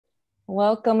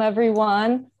Welcome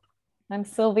everyone. I'm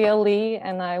Sylvia Lee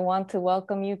and I want to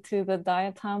welcome you to the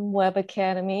Diatom Web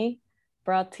Academy,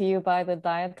 brought to you by the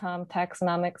Diatom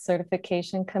Taxonomic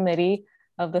Certification Committee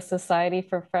of the Society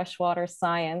for Freshwater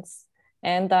Science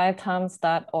and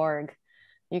diatoms.org.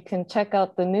 You can check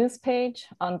out the news page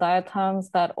on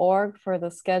diatoms.org for the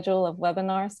schedule of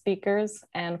webinar speakers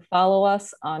and follow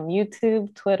us on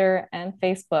YouTube, Twitter, and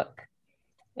Facebook.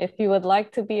 If you would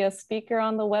like to be a speaker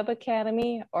on the Web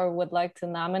Academy or would like to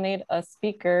nominate a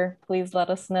speaker, please let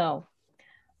us know.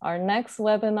 Our next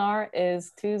webinar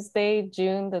is Tuesday,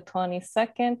 June the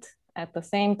 22nd at the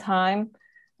same time.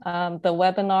 The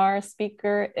webinar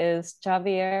speaker is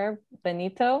Javier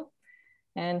Benito,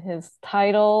 and his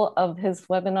title of his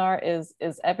webinar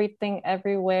is Everything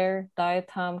Everywhere,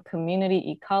 Diatom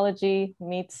Community Ecology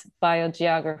Meets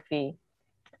Biogeography.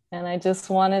 And I just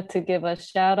wanted to give a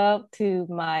shout out to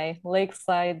my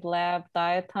Lakeside Lab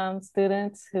Diatom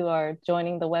students who are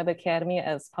joining the Web Academy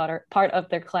as part of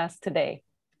their class today.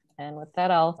 And with that,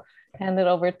 I'll hand it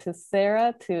over to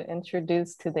Sarah to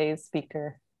introduce today's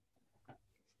speaker.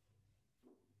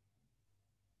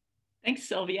 Thanks,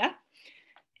 Sylvia.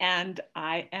 And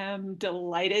I am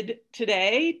delighted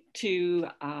today to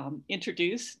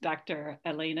introduce Dr.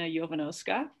 Elena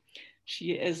Jovanoska.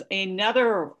 She is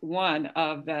another one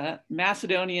of the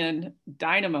Macedonian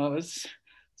dynamos,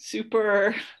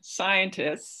 super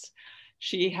scientists.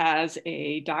 She has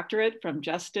a doctorate from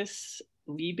Justus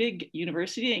Liebig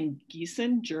University in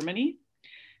Gießen, Germany.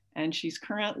 And she's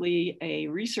currently a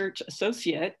research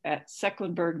associate at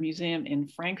Secklenburg Museum in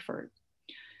Frankfurt.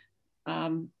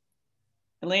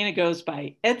 Elena goes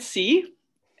by Etsy,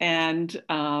 and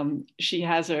she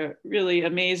has a really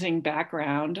amazing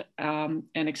background and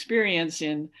experience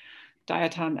in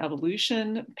diatom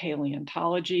evolution,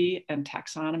 paleontology, and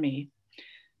taxonomy.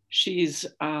 She's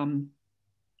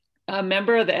a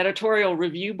member of the editorial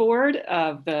review board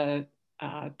of the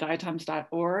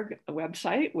diatoms.org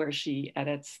website, where she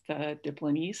edits the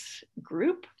Diploneis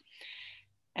group.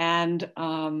 And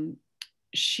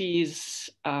she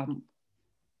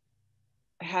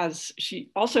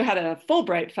also had a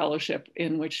Fulbright fellowship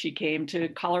in which she came to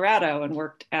Colorado and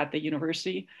worked at the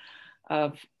University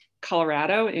of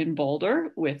Colorado in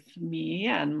Boulder with me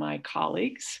and my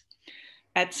colleagues.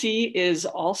 Etsy is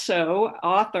also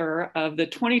author of the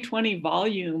 2020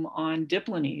 volume on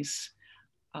Diploneis.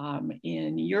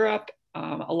 In Europe,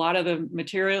 a lot of the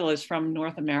material is from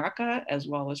North America as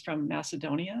well as from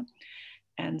Macedonia.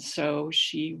 And so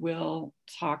she will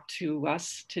talk to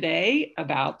us today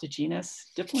about the genus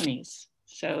Diploneis.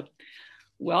 So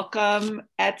welcome,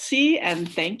 Etsy, and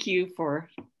thank you for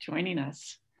joining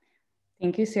us.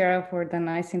 Thank you, Sarah, for the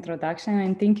nice introduction.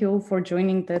 And thank you for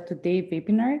joining the today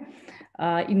webinar,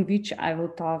 in which I will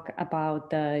talk about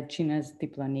the genus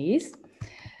Diploneis.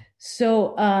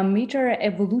 So major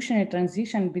evolutionary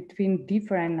transition between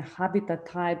different habitat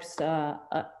types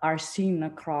are seen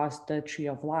across the tree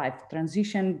of life.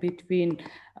 Transition between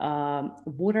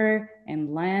water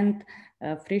and land,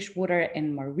 freshwater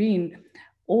and marine,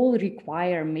 all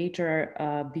require major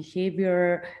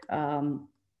behavior,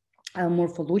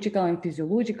 morphological and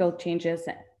physiological changes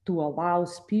to allow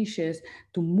species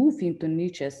to move into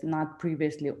niches not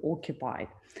previously occupied.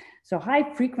 So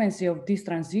high frequency of this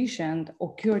transition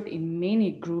occurred in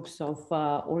many groups of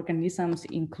organisms,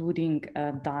 including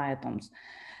diatoms.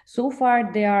 So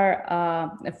far, there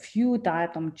are a few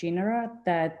diatom genera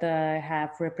that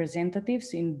have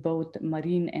representatives in both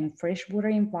marine and freshwater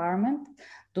environment.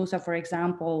 Those are, for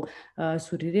example,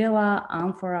 Surirella,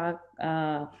 Amphora,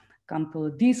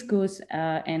 Campylodiscus,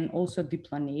 and also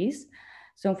Diploneis.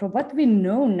 So from what we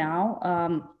know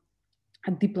now,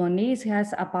 Diploneis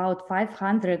has about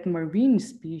 500 marine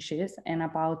species and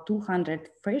about 200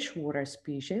 freshwater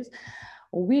species,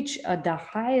 which the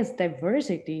highest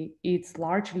diversity is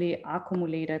largely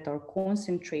accumulated or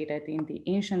concentrated in the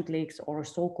ancient lakes or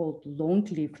so-called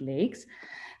longleaf lakes.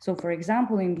 So for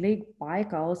example, in Lake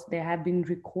Baikal, there have been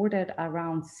recorded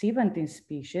around 17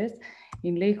 species.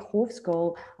 In Lake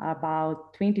Hovsgol,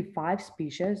 about 25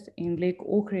 species. In Lake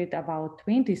Ohrid, about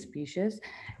 20 species,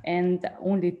 and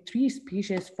only 3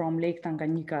 species from Lake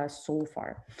Tanganyika so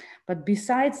far. But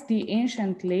besides the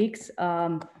ancient lakes,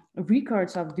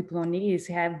 records of Diploneis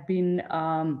have been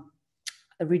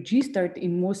registered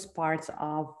in most parts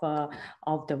of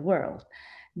the world.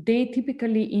 They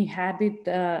typically inhabit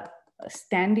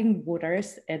standing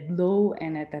waters at low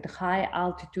and at high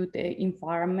altitude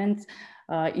environments,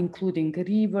 including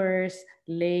rivers,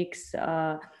 lakes,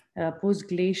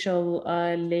 post-glacial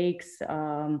lakes,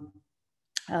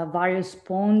 various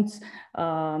ponds,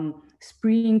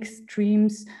 springs,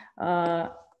 streams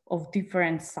of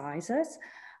different sizes.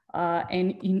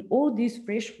 And in all these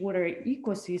freshwater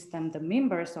ecosystem, the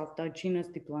members of the genus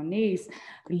Diploneis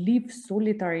live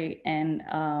solitary and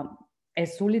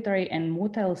as solitary and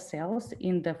motile cells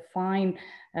in the fine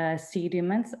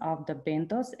sediments of the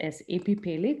benthos as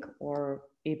epipelic or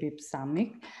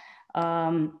epipsamic.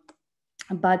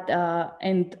 But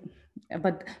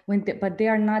they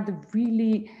are not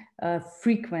really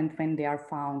frequent when they are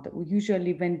found.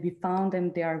 Usually when we found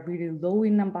them, they are really low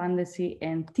in abundance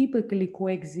and typically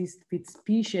coexist with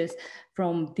species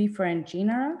from different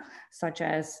genera, such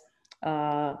as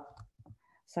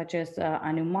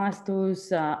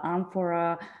Anomastus,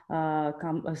 Amphora,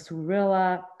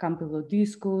 Surella,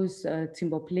 Campylodiscus,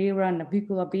 Cymboplera,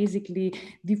 Navicula, basically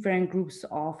different groups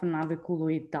of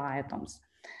naviculoid diatoms.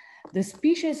 The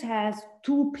species has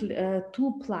two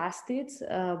plastids,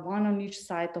 one on each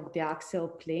side of the axial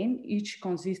plane, each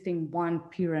consisting one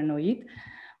pyrenoid.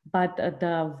 But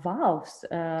the valves,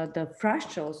 the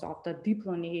frustals of the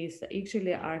Diploneis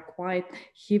actually are quite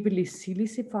heavily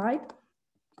silicified.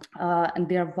 And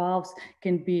their valves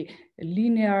can be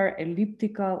linear,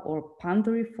 elliptical, or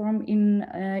panduriform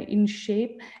in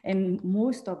shape. And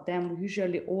most of them,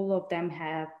 usually all of them,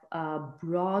 have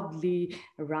broadly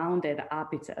rounded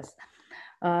apices.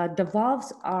 The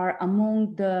valves are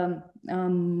among the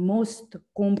most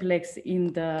complex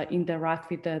in the rock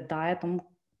with the diatom,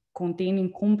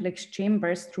 containing complex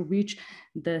chambers through which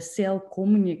the cell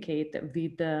communicate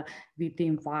with the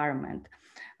environment.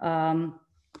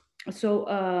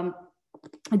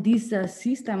 This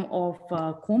system of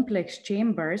complex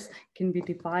chambers can be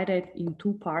divided in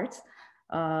two parts.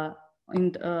 The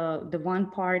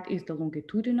one part is the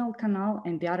longitudinal canal,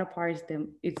 and the other part is the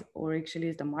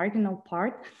marginal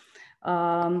part.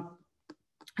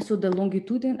 So the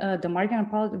the marginal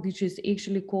part, which is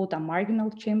actually called a marginal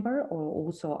chamber or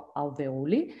also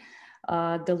alveoli.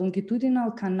 The longitudinal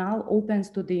canal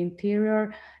opens to the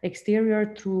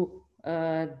exterior through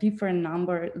different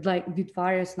number, like with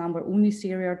various number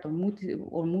uniseriate or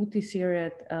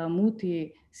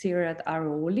multiseriate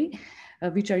areoli,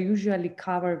 which are usually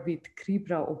covered with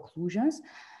cribra occlusions.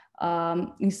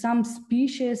 In some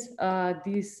species,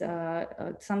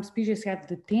 some species have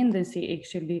the tendency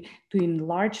actually to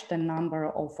enlarge the number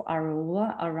of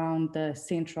areola around the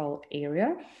central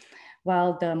area,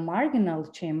 while the marginal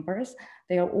chambers,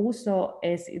 they are also,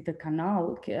 as the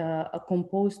canal,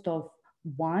 composed of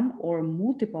one or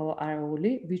multiple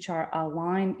areolae, which are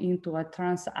aligned into a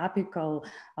transapical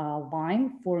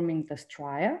line forming the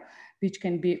stria, which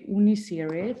can be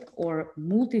uniseriate or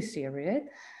multiseriate.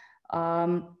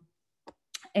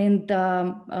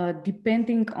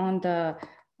 Depending on the,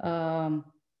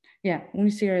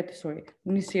 uniseriate or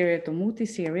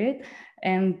multiseriate,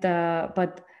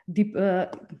 but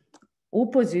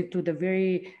opposite to the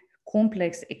very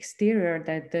complex exterior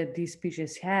that these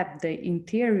species have, the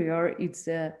interior is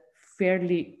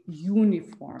fairly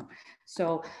uniform.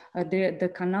 So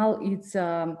the canal it's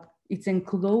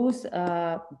enclosed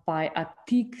by a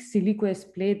thick siliceous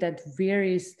plate that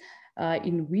varies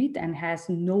in width and has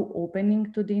no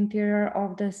opening to the interior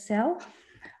of the cell.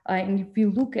 And if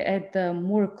you look at the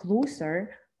more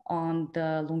closer on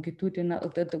the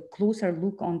longitudinal, the closer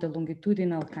look on the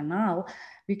longitudinal canal,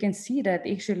 we can see that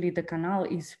actually the canal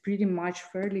is pretty much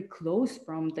fairly close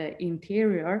from the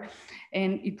interior,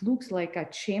 and it looks like a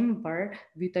chamber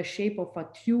with the shape of a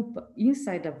tube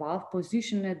inside the valve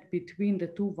positioned between the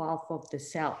two valves of the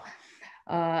cell.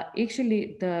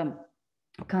 Actually, the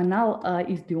canal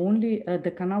is the only,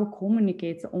 the canal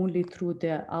communicates only through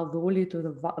the alveoli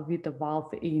with the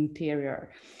valve interior.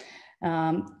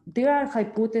 There are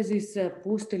hypotheses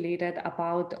postulated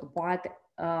about what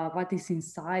is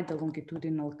inside the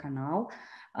longitudinal canal,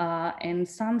 and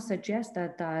some suggest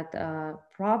that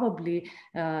probably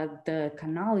the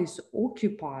canal is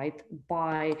occupied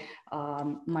by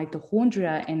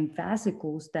mitochondria and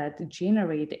vesicles that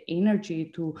generate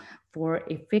energy for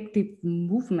effective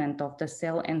movement of the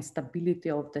cell and stability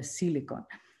of the silicon.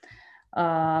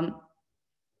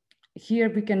 Here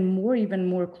we can even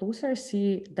more closer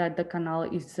see that the canal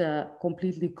is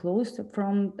completely closed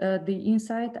from the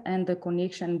inside, and the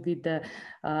connection with the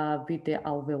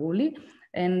alveoli,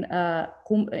 and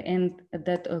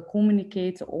that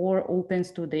communicates or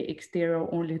opens to the exterior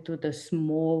only to the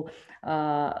small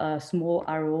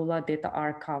areola that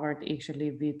are covered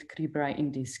actually with cribra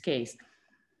in this case.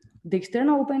 The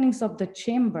external openings of the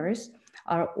chambers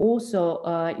are also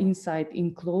inside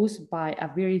enclosed by a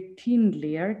very thin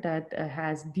layer that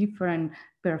has different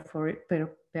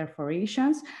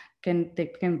perforations,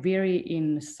 that can vary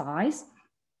in size,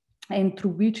 and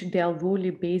through which the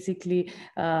alveoli basically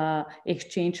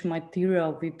exchange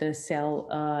material with the cell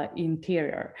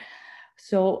interior.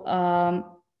 So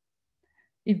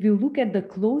if you look at the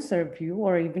closer view,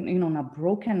 or even on a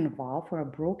broken valve or a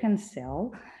broken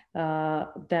cell,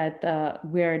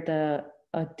 where the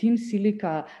thin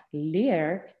silica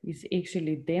layer is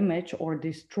actually damaged or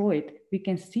destroyed, we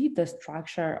can see the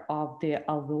structure of the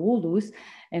alveolus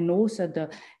and also the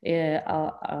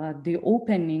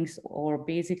openings, or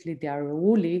basically the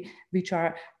areolae, which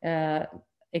are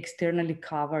externally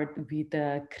covered with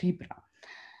cribra.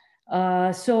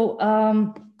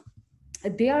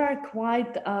 There are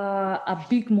quite a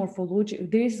big morphology.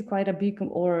 There is quite a big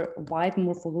or wide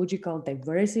morphological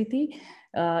diversity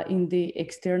in the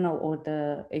external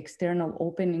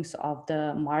openings of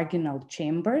the marginal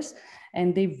chambers,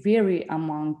 and they vary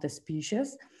among the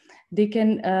species. They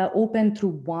can open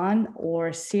through one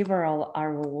or several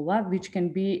areola, which can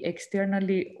be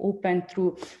externally open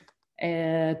through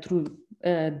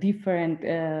different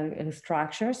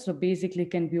structures. So basically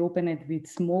can be opened with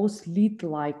small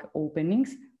slit-like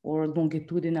openings or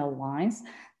longitudinal lines.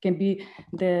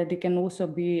 They can also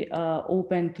be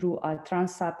opened through a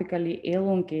transapically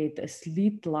elongate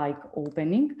slit-like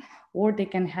opening, or they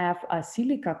can have a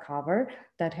silica cover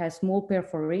that has small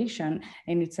perforation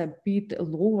and it's a bit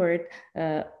lowered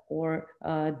or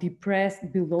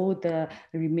depressed below the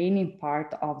remaining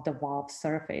part of the valve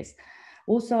surface.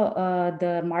 Also,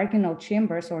 the marginal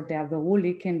chambers or the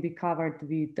alveoli can be covered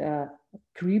with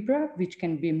cribra, which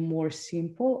can be more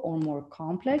simple or more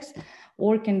complex,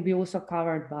 or can be also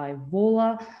covered by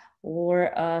vola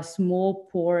or small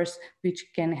pores,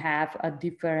 which can have a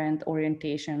different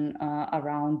orientation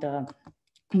around the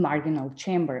marginal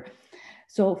chamber.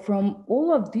 So from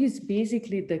all of these,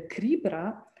 basically the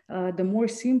cribra, the more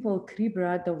simple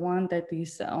cribra, the one that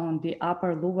is on the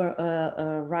upper lower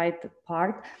right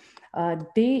part,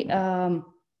 they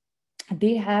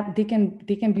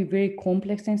can be very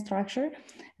complex in structure,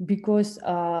 because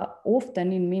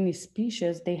often in many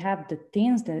species they have the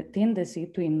tendency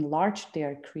to enlarge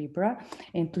their cribra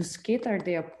and to scatter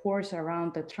their pores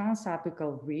around the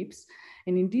transapical ribs.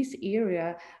 And in this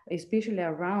area, especially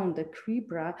around the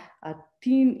cribra,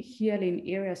 thin hyaline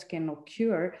areas can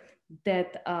occur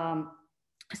that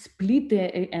split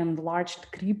the enlarged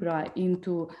cribra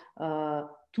into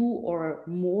two or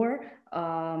more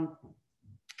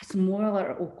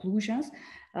smaller occlusions,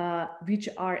 which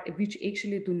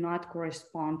actually do not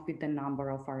correspond with the number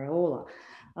of areola.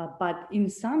 But in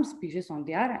some species, on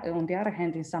the other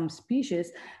hand, in some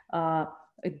species,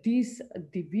 these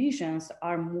divisions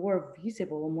are more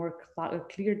visible, more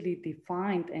clearly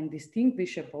defined and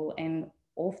distinguishable, and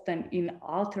often in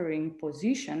altering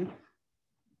position.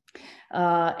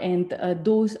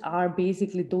 Those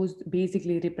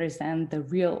basically represent the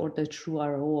real or the true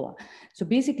areola. So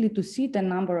basically, to see the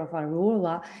number of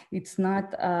areola, it's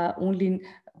not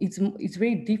it's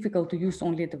very difficult to use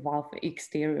only the valve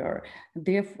exterior.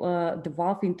 The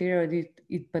valve interior,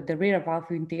 but the rear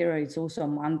valve interior is also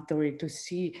mandatory to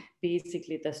see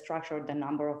basically the structure, the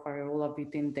number of areola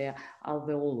within the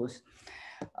alveolus.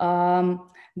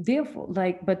 Therefore,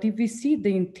 but if we see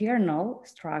the internal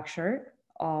structure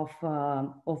of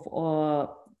the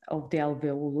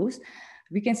alveolus,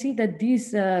 we can see that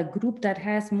this group that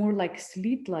has more like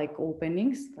slit-like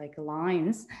openings, like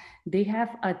lines, they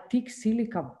have a thick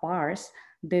silica bars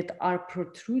that are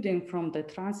protruding from the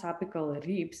transapical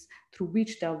ribs through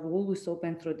which the alveolus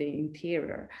open through the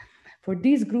interior. For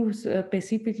these groups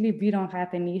specifically, we don't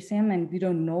have an ECM and we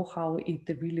don't know how it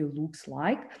really looks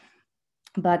like.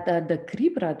 But the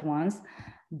cribrad ones,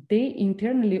 they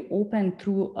internally open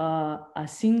through a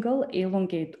single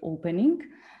elongate opening,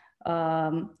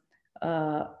 and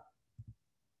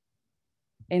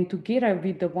together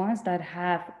with the ones that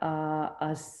have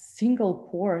a single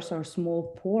pores or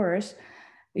small pores,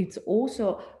 it's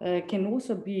also can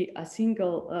also be a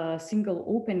single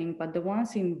opening. But the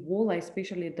ones in vola,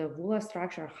 especially the vola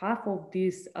structure, half of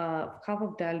the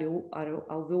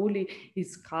alveoli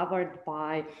is covered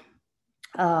by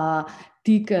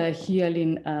thick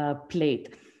hyaline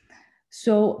plate.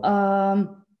 So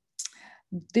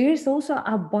there's also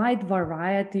a wide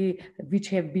variety which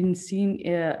have been seen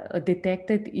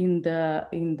detected in the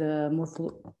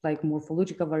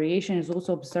morphological variation is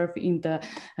also observed in the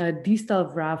distal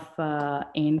rough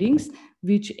endings,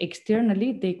 which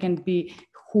externally they can be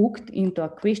hooked into a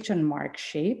question mark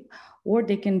shape, or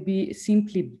they can be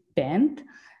simply bent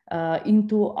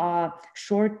into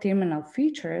short terminal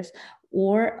features,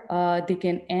 or they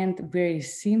can end very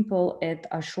simple at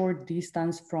a short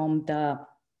distance from the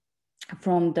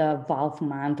valve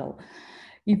mantle.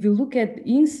 If you look at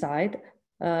inside,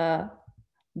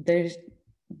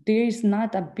 there is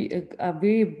not a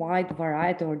very wide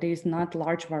variety, or there is not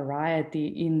large variety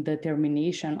in the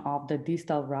termination of the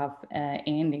distal rough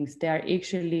endings. They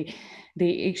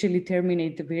actually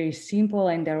terminate very simple,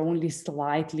 and they're only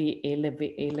slightly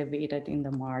elevated in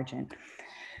the margin.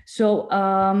 So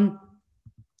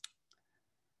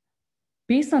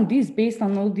based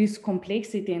on all this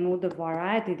complexity and all the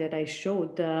variety that I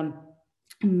showed, the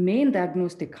main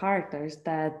diagnostic characters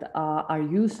that are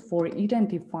used for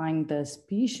identifying the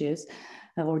species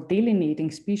or delineating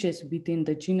species within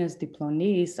the genus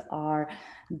Diploneis are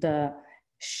the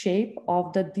shape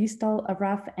of the distal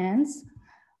rough ends,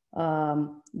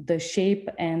 the shape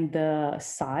and the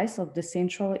size of the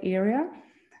central area,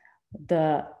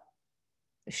 the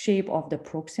shape of the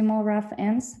proximal rough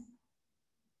ends,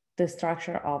 the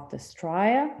structure of the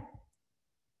stria,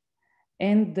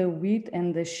 and the width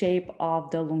and the shape of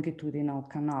the longitudinal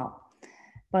canal.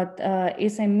 But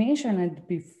as I mentioned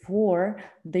before,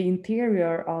 the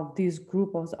interior of this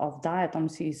group of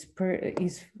diatoms is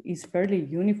fairly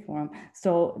uniform.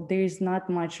 So there is not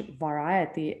much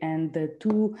variety, and there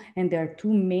are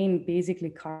two main basically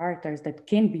characters that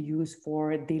can be used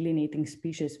for delineating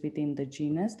species within the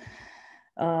genus.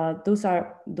 Those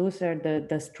are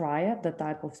the stria, the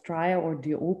type of stria or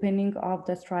the opening of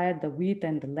the stria, the width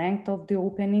and the length of the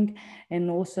opening,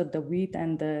 and also the width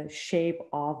and the shape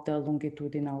of the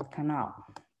longitudinal canal.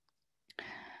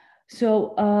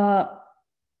 So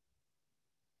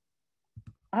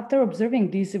after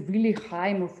observing this really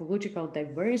high morphological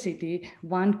diversity,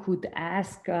 one could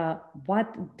ask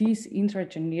what this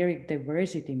intrageneric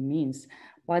diversity means.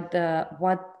 What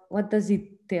does it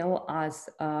tell us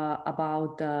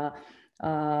about the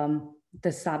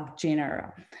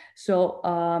subgenera? So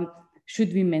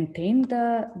should we maintain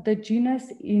the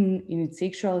genus in its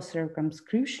actual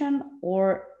circumscription,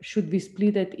 or should we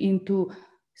split it into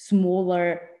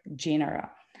smaller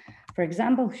genera? For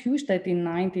example, Husted in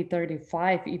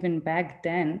 1935, even back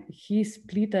then, he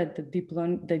split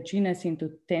the genus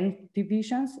into 10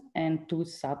 divisions and 2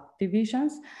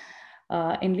 subdivisions.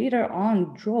 And later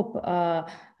on, Drop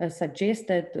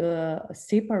suggested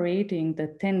separating the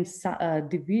 10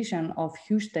 division of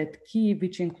Husted key,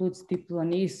 which includes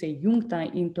Diploneis juncta,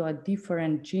 into a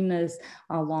different genus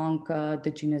along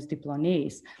the genus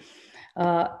Diploneis.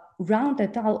 Round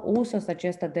et al. Also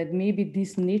suggested that maybe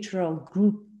this natural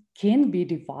group can be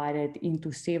divided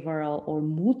into several or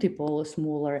multiple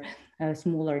smaller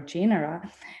genera.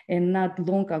 And not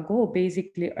long ago,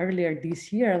 basically earlier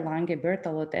this year, Lange,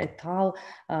 Berthelot et al.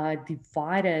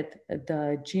 Divided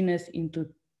the genus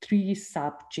into 3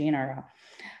 subgenera.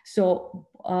 So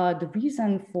the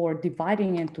reason for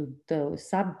dividing into the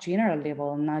subgenera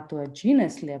level, not to a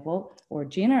genus level or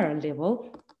general level,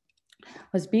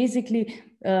 was basically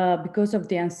because of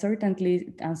the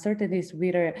uncertainties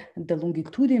whether the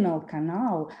longitudinal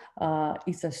canal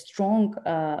is a strong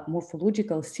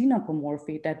morphological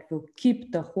synapomorphy that will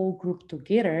keep the whole group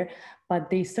together, but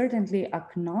they certainly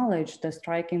acknowledge the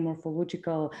striking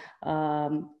morphological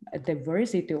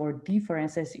diversity or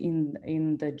differences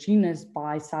in the genus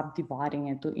by subdividing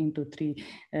it into three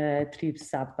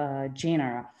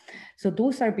subgenera. So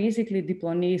those are basically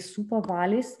Diploneis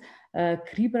subovalis,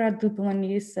 Cribra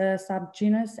Diploneis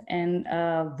subgenus, and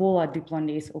Vola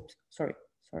Diploneis,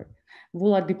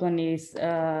 Vola Diploneis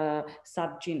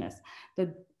subgenus.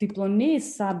 The Diploneis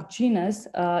subgenus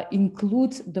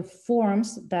includes the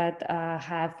forms that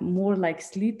have more like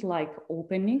slit-like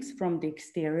openings from the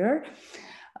exterior.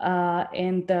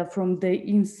 And from the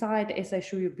inside, as I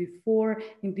showed you before,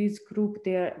 in this group,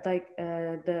 they're like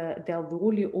the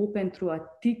alveoli open through a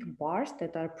thick bars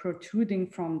that are protruding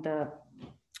from the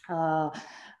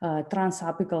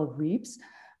transapical ribs.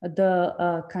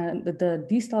 The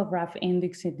distal rough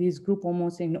endings in this group,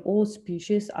 almost in all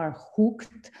species, are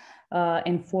hooked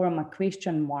and form a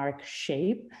question mark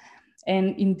shape.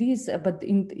 And in this,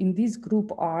 in this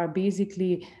group are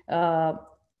basically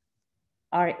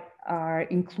are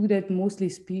included mostly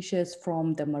species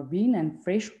from the marine and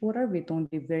freshwater, with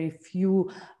only very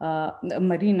few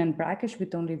marine and brackish,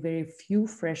 with only very few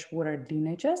freshwater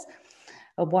lineages.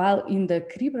 While in the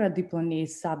Cribra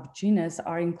Diploneis subgenus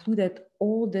are included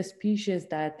all the species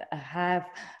that have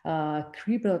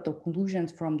cribral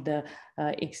occlusions from the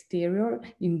exterior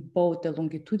in both the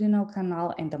longitudinal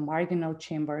canal and the marginal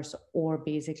chambers, or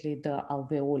basically the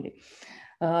alveoli.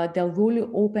 The alveoli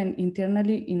open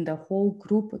internally in the whole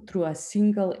group through a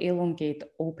single elongate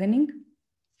opening.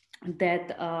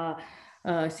 That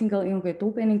single elongate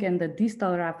opening and the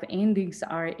distal rough endings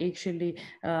are actually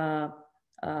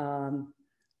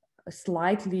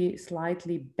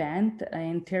slightly bent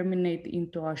and terminate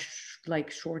into a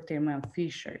short-term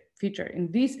feature.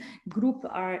 In this group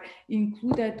are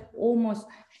included almost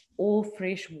all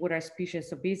freshwater species.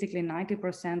 So basically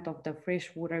 90% of the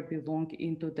freshwater belong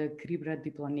into the Cribra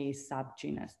Diploneis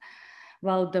subgenus.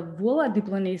 While the Vola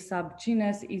Diploneis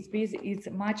subgenus is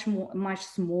much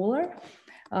smaller,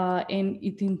 and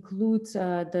it includes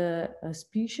the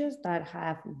species that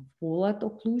have volat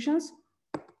occlusions.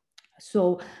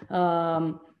 So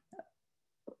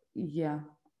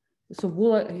so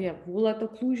volat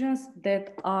occlusions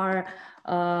that are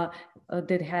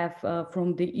that have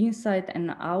from the inside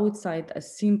and outside a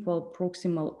simple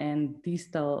proximal and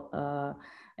distal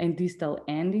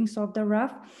endings of the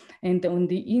ruff, and on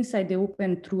the inside they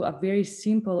open through a very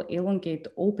simple elongate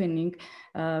opening,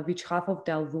 which half of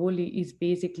the alveoli is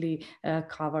basically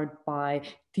covered by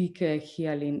thick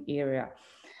hyaline area.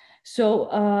 So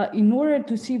in order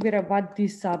to see what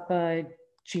this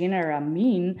subgenera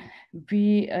mean,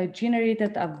 we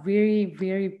generated a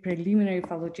very preliminary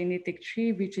phylogenetic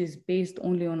tree, which is based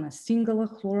only on a single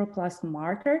chloroplast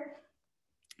marker,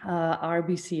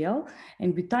 RBCL,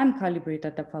 and we time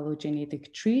calibrated the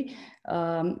phylogenetic tree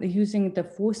using the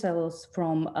fossils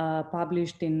from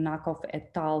published in Nakov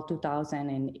et al.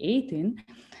 2018.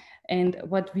 And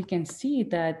what we can see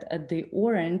that the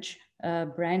orange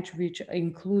branch, which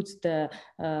includes the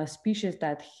species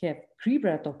that have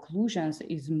Cribrat occlusions,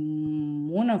 is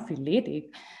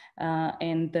monophyletic,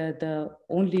 and the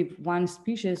only one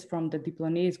species from the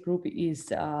Diploneis group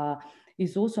is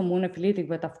also monophyletic,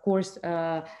 but of course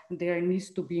there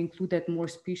needs to be included more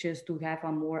species to have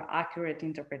a more accurate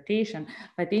interpretation.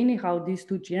 But anyhow, these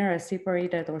two genera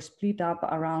separated or split up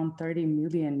around 30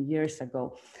 million years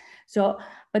ago. So,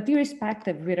 but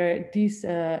irrespective whether these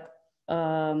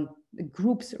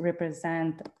groups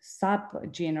represent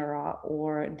subgenera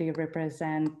or they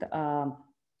represent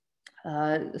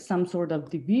some sort of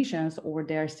divisions, or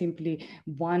they are simply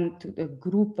one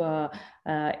group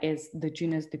as the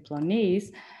genus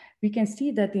Diploneis, we can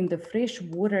see that in the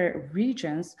freshwater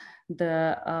regions,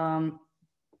 the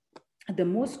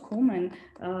most common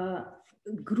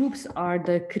groups are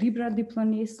the Cribra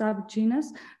Diploneis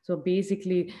subgenus. So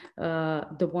basically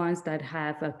the ones that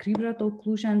have Cribrat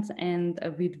occlusions, and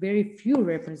with very few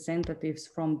representatives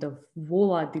from the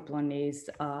Vola Diploneis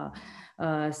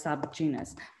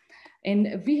subgenus.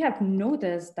 And we have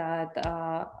noticed that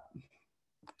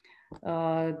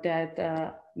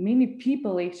many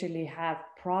people actually have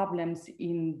problems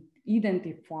in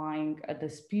identifying the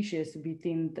species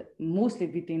mostly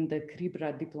within the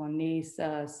Cribra Diploneis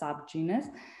subgenus.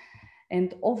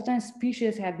 And often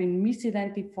species have been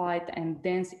misidentified and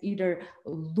then either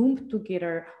lumped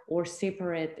together or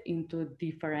separate into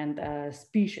different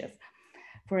species.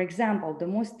 For example, the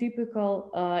most typical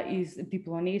is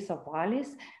Diploneis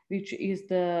ovalis, which is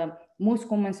the most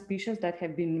common species that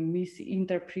have been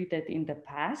misinterpreted in the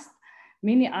past.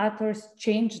 Many authors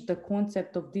changed the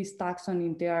concept of this taxon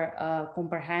in their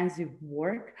comprehensive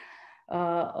work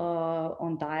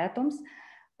on diatoms.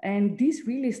 And this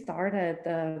really started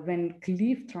when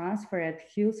Cliff transferred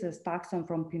Hills' taxon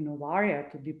from Pinularia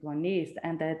to Diploneis,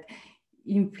 and that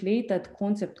inflated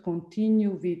concept continue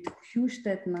with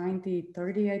Husted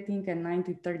 1930, I think, and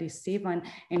 1937,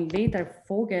 and later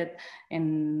Fogett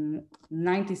in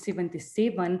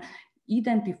 1977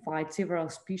 identified several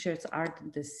species are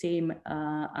the same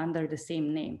under the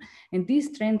same name. And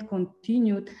this trend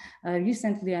continued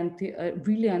recently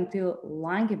until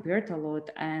Lange Berthelot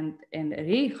and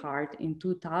Reichardt in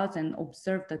 2000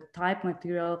 observed the type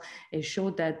material and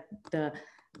showed that the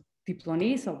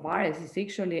Diploneis ovalis is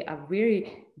actually a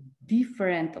very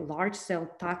different large cell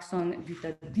taxon with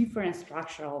a different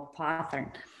structural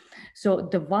pattern. So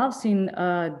the valves in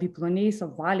Diploneis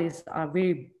ovalis are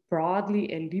very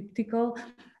broadly elliptical.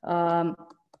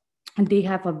 They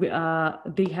have a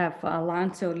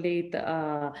lanceolate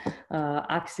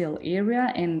axial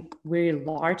area and very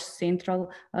large central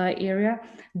area.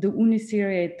 The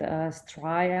uniseriate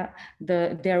stria,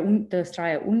 the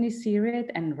stria uniseriate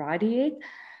and radiate.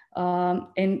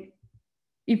 And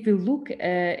if we look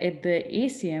at the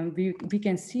ACM, we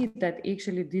can see that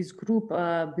actually this group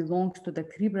belongs to the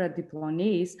Cribra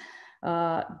Diploneis,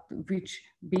 which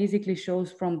basically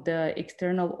shows from the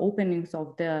external openings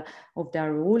of the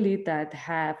areoli that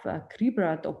have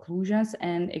Cribrat occlusions,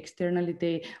 and externally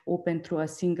they open through a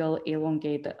single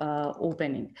elongate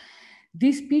opening.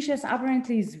 This species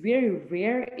apparently is very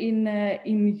rare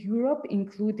in Europe,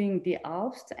 including the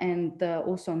Alps and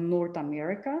also North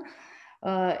America.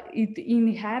 It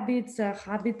inhabits a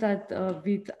habitat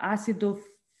with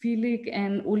acidophilic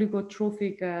and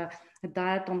oligotrophic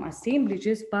diatom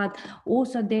assemblages, but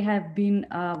also there have been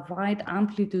a wide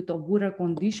amplitude of water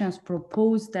conditions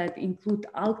proposed that include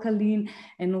alkaline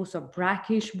and also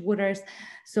brackish waters.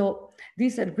 So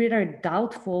these are very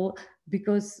doubtful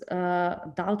because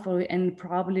doubtful and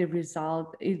probably is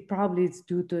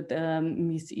due to the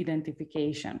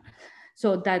misidentification.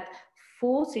 So that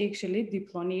false actually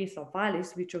Diploneis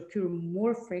ovalis, which occur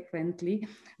more frequently,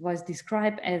 was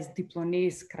described as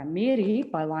Diploneis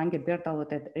krammeri by Lange,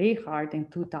 Berthelot, and Reichardt in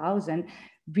 2000,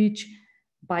 which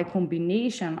by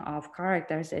combination of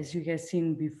characters, as you have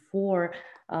seen before,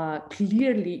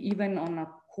 clearly even on a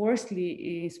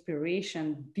coarsely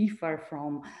inspiration differ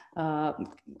from,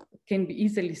 can be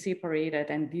easily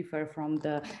separated and differ from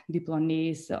the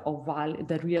Diploneis ovalis,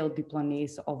 the real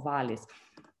Diploneis ovalis.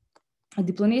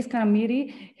 Diploneis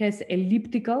krammeri has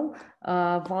elliptical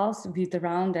valves with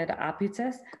rounded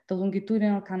apices. The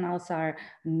longitudinal canals are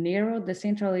narrow. The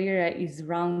central area is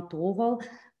round to oval.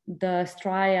 The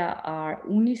stria are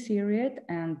uniseriate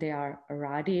and they are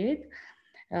radiate.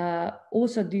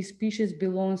 Also, this species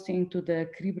belongs into the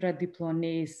Cribra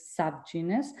Diploneis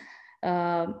subgenus.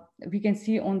 We can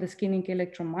see on the scanning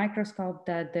electron microscope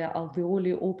that the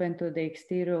alveoli open to the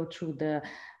exterior through the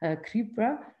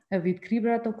cribra with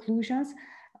cribrat occlusions.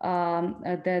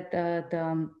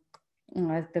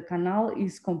 The canal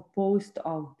is composed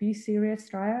of B-series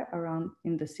stria around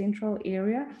in the central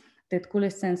area that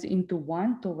coalescence into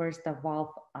one towards the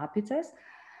valve apices.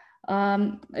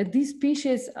 This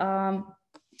species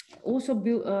also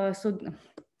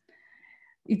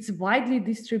it's widely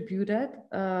distributed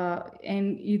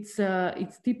and it's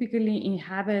typically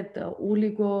inhabit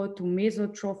oligo to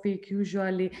mesotrophic,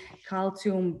 usually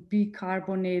calcium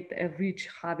bicarbonate rich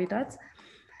habitats.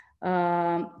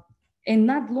 And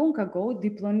not long ago,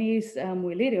 Diploneis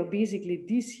muellerio, basically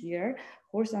this year,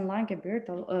 Horst and Lange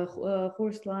Berthelot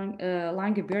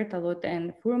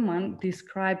and Fuhrmann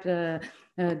described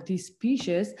this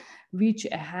species, which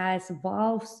has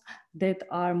valves that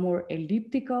are more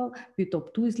elliptical with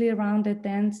obtusely rounded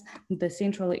ends. The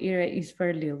central area is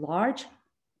fairly large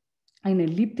and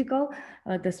elliptical.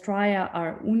 The stria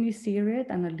are uniseriate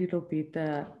and a little bit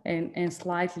and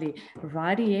slightly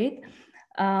radiate.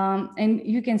 And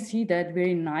you can see that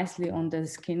very nicely on the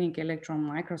scanning electron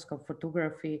microscope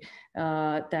photography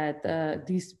that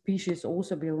this species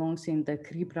also belongs in the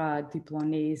Cribra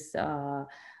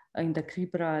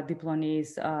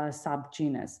Diploneis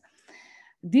subgenus.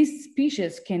 These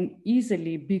species can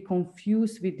easily be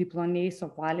confused with Diploneis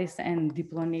ovalis and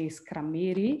Diploneis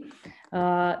krammeri.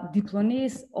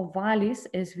 Diploneis ovalis,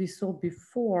 as we saw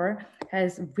before,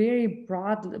 has very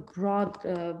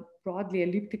broadly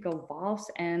elliptical valves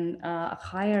and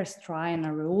higher stria and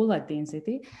areola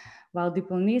density, while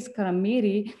Diploneis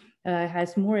krammeri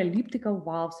has more elliptical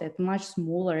valves at much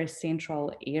smaller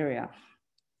central area.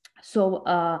 So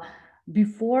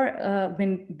before,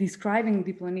 when describing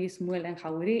Diploneis muel and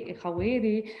Haueri,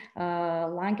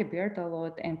 Lange,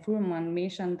 Berthelot, and Fuhrmann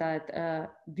mentioned that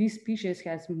this species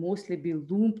has mostly been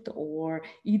lumped or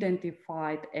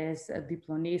identified as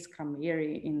Diploneis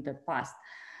krammeri in the past.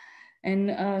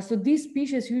 And so this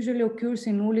species usually occurs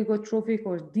in oligotrophic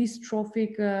or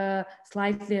dystrophic,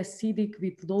 slightly acidic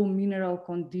with low mineral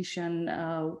condition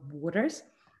waters.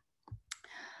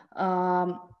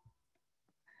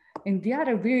 And the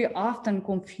other very often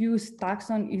confused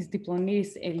taxon is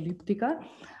Diploneis elliptica.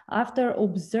 After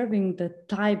observing the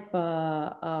type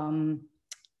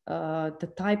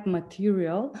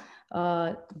material,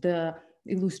 the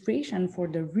illustration for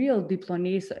the real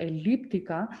Diploneis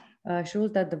elliptica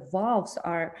shows that the valves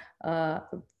are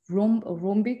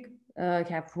rhombic,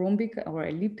 have rhombic or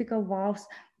elliptical valves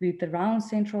with the round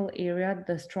central area,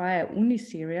 the stria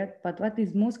uniseriate. But what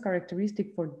is most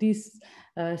characteristic for this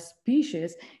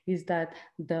species is that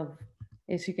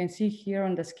as you can see here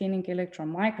on the scanning electron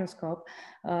microscope,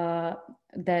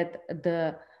 that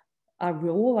the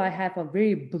areola have a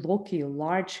very blocky,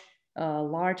 large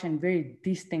and very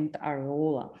distinct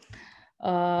areola.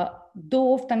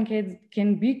 Though often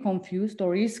can be confused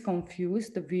or is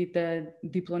confused with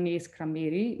Diploneis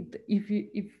krammeri,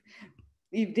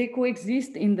 if they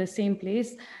coexist in the same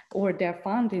place or they're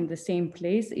found in the same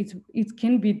place, it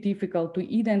can be difficult to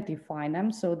identify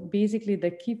them. So basically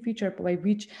the key feature by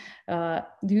which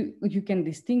you can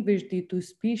distinguish the two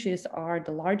species are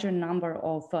the larger number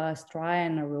of stria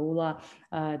and areola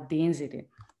density.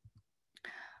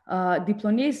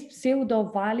 Diploneis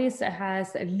pseudovalis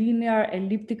has a linear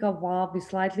elliptical valve with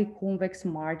slightly convex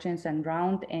margins and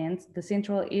round ends. The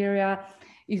central area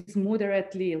is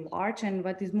moderately large, and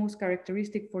what is most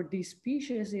characteristic for this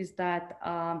species is that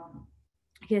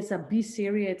he has a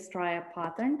biseriate stria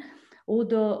pattern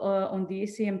although on the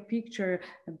SEM picture,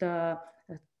 the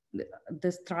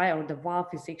stria or the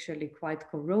valve is actually quite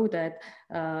corroded.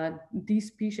 This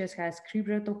species has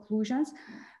cribrat occlusions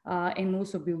and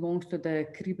also belongs to the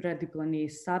Cribra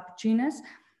Diploneis subgenus.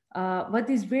 What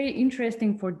is very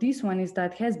interesting for this one is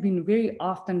that it has been very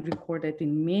often recorded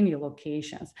in many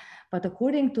locations. But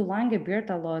according to Lange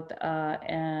Bertalot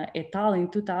et al. In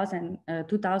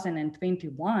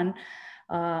 2021,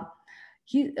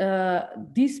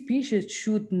 this species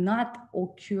should not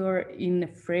occur in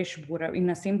freshwater, in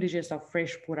assemblages of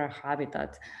freshwater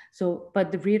habitats. So,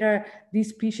 but rather, these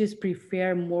species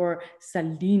prefer more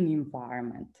saline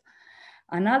environment.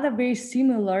 Another very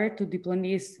similar to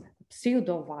Diploneis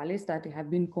pseudovalis that have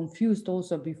been confused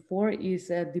also before is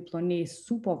Diploneis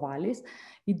subovalis.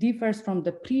 It differs from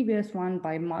the previous one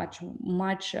by much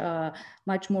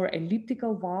more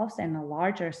elliptical valves and a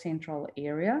larger central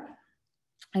area.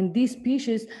 And these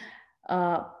species,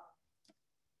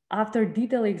 after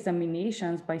detailed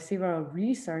examinations by several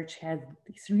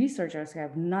researchers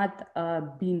have not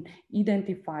been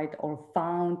identified or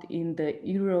found in the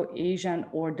Euro-Asian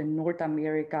or the North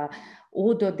America,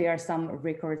 although there are some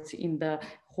records in the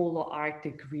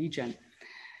Holo-Arctic region.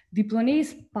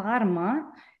 Diploneis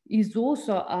parma is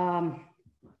also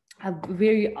a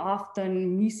very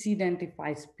often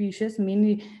misidentified species.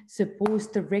 Many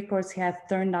supposed records have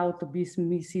turned out to be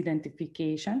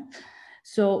misidentification.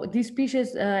 So this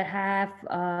species has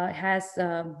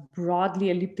broadly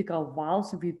elliptical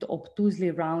valves with obtusely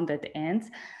rounded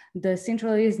ends. The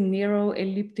central is narrow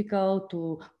elliptical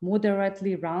to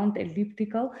moderately round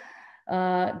elliptical.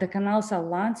 The canals are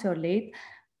lanceolate.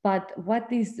 But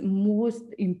what is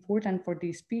most important for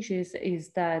this species is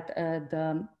that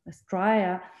the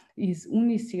stria is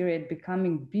uniseriate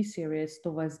becoming biseriate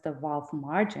towards the valve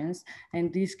margins.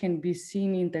 And this can be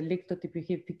seen in the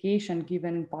lectotypification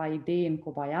given by Day and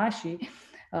Kobayashi,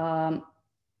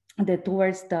 that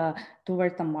towards the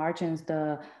margins,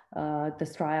 the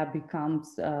stria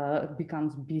becomes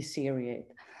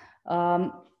biseriate.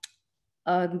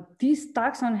 This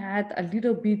taxon had a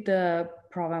little bit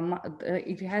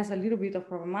it has a little bit of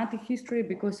problematic history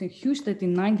because in Husted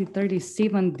in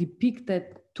 1937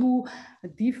 depicted two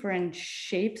different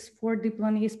shapes for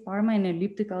Diploneis parma, an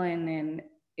elliptical and an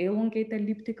elongate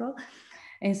elliptical.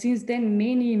 And since then,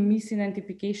 many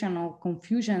misidentification or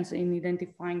confusions in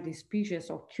identifying the species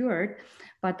occurred.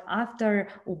 But after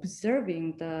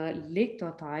observing the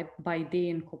lectotype by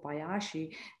Day and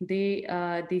Kobayashi, they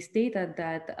stated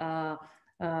that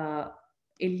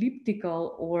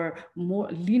elliptical or more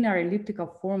linear elliptical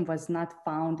form was not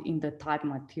found in the type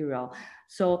material.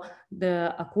 So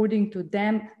according to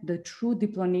them, the true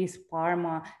Diploneis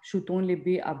parma should only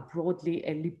be a broadly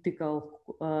elliptical,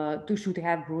 should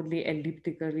have broadly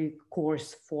elliptically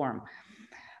coarse form.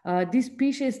 This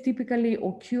species typically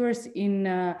occurs in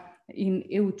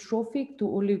eutrophic to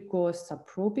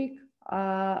oligosaprobic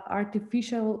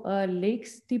artificial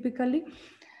lakes typically.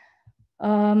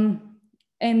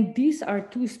 And these are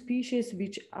two species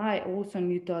which I also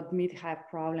need to admit have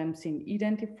problems in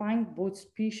identifying. Both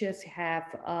species have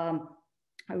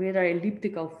rather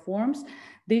elliptical forms.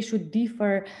 They should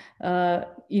differ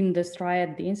in the stria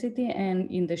density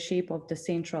and in the shape of the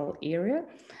central area.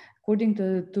 According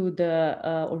to the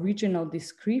original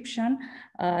description,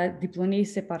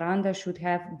 Diploneis separanda should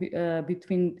have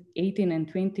between 18 and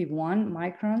 21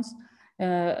 microns.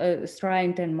 Stria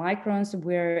in 10 microns,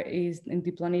 whereas in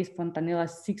Diploneis fontanella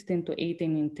 16 to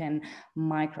 18 in 10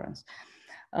 microns.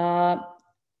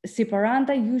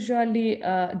 Separanda usually,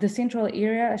 the central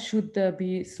area should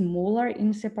be smaller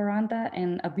in separanda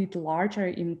and a bit larger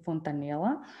in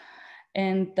fontanella.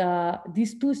 And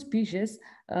these two species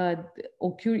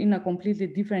occur in a completely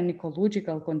different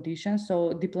ecological condition.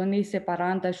 So Diploneis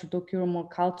separanda should occur more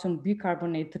calcium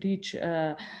bicarbonate rich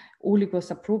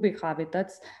oligosaprobic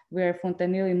habitats, where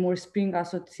fontanella is more spring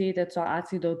associated, so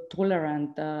acido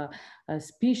tolerant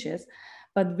species.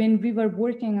 But when we were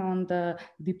working on the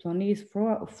Diploneis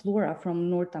flora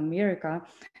from North America,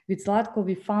 with Zlatko,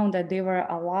 we found that there were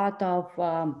a lot of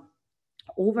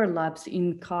overlaps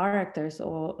in characters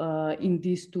or in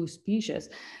these two species.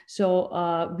 So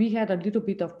we had a little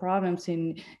bit of problems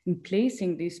in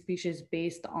placing these species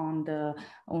based on the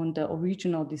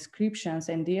original descriptions,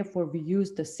 and therefore we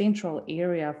used the central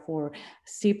area for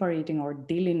separating or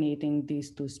delineating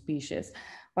these two species.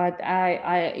 But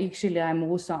I'm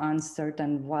also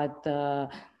uncertain what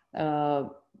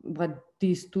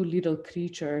these two little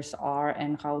creatures are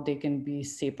and how they can be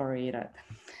separated.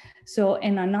 So,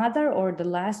 and another, or the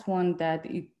last one that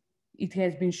it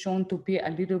has been shown to be a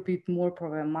little bit more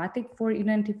problematic for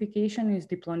identification is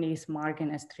Diploneis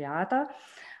marginestriata.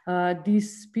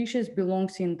 This species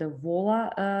belongs in the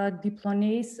Vola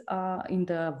Diploneis, in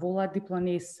the Vola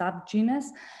Diploneis subgenus,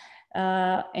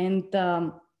 and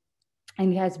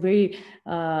it has very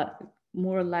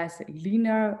more or less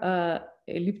linear,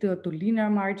 elliptical to linear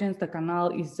margins. The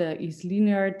canal is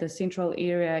linear. The central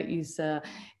area is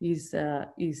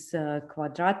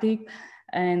quadratic,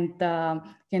 and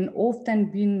can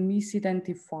often be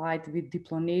misidentified with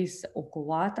Diploneis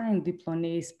oculata and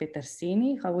Diploneis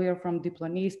peterseni. However, from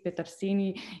Diploneis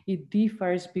peterseni, it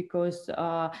differs because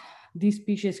this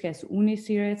species has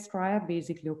uniseriate stria,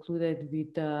 basically occluded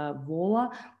with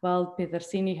vola, while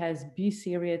peterseni has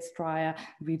biseriate stria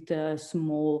with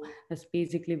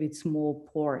basically with small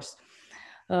pores.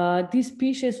 This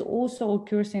species also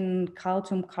occurs in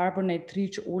calcium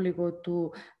carbonate-rich oligo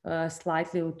to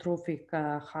slightly eutrophic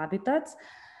habitats.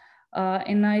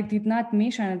 And I did not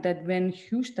mention that when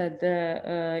Hustad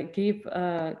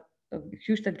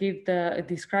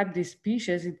described this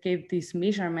species, it gave these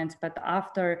measurements, but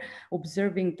after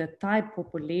observing the type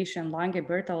population, Lange,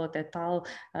 Berthelot et al.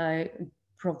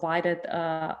 Provided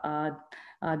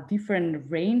a different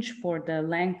range for the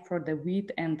length, for the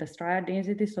width, and the stria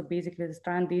density. So basically the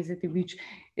stria density, which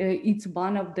it's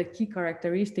one of the key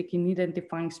characteristics in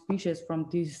identifying species from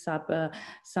this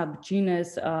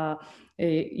subgenus,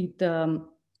 it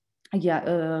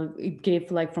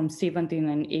gave like from 17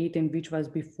 and 18, which was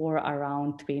before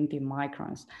around 20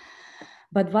 microns.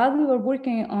 But while we were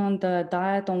working on the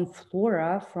diatom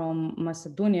flora from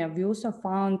Macedonia, we also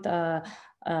found a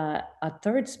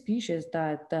third species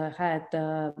that had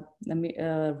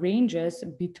ranges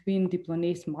between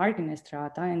Diploneis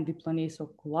marginestriata and Diploneis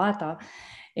oculata,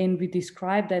 and we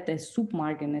described that as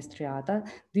submarginestriata.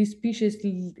 This species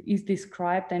is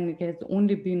described, and it has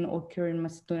only been occurring in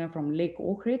Macedonia from Lake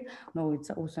Ohrid. No, it's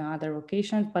also in other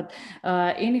locations, but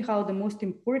anyhow, the most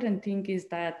important thing is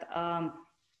that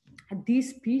these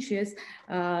species,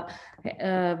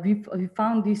 we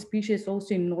found these species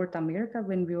also in North America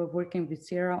when we were working with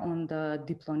Sarah on the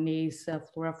Diploneis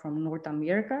flora from North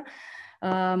America.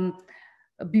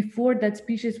 Before that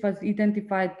species was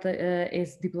identified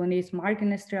as Diploneis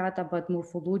marginestriata, but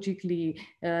morphologically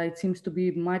it seems to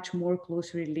be much more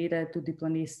closely related to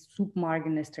Diploneis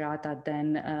submarginestriata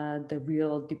than the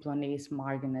real Diploneis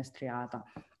marginestriata.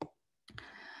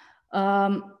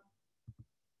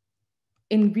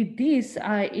 And with this,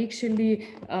 I actually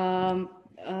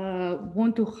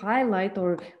want to highlight,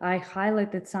 or I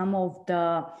highlighted some of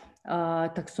the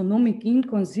taxonomic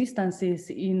inconsistencies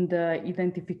in the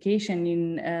identification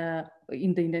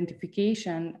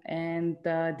and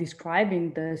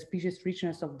describing the species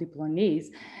richness of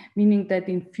Diploneis, meaning that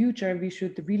in future we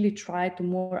should really try to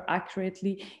more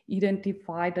accurately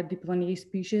identify the Diploneis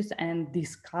species and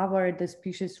discover the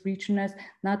species richness,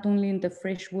 not only in the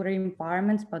freshwater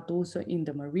environments, but also in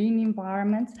the marine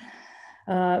environments.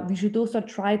 We should also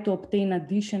try to obtain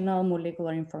additional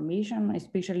molecular information,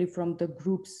 especially from the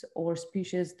groups or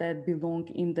species that belong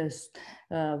in the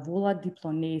Vola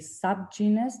Diploneis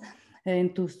subgenus,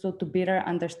 and to better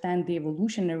understand the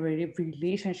evolutionary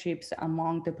relationships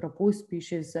among the proposed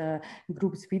species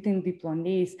groups within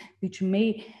Diploneis, which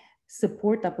may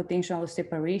support a potential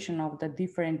separation of the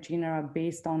different genera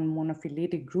based on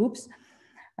monophyletic groups.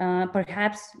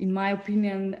 Perhaps, in my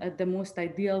opinion, the most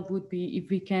ideal would be if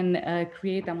we can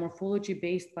create a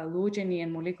morphology-based phylogeny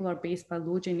and molecular-based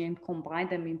phylogeny and combine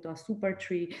them into a super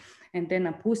tree, and then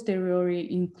a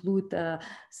posteriori include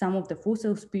some of the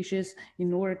fossil species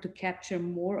in order to capture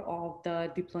more of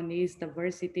the Diploneis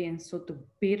diversity, and so to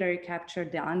better capture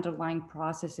the underlying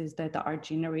processes that are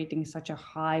generating such a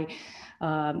high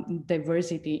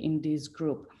diversity in this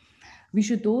group. We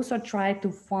should also try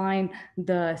to find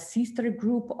the sister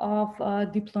group of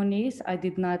Diploneis. I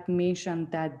did not mention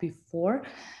that before,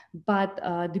 but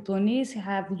Diploneis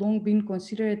have long been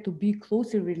considered to be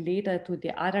closely related to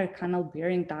the other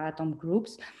canal-bearing diatom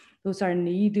groups. Those are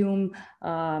Neidium,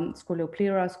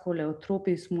 Scolioclera,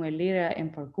 Scoliotropis, Muellera,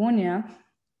 and Pargonia.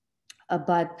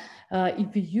 But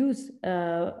if we use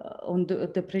on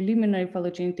the preliminary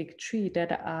phylogenetic tree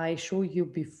that I showed you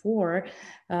before,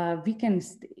 we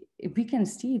can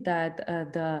see that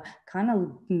the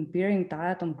canal-bearing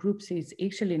diatom groups is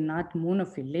actually not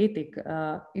monophyletic.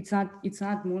 It's not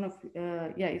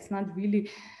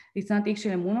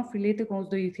actually monophyletic,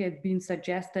 although it had been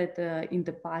suggested in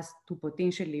the past to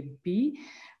potentially be.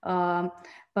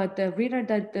 But rather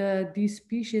that these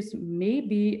species may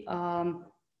be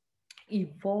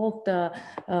evolved,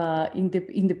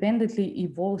 independently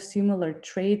evolved similar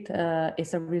trait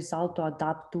as a result to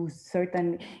adapt to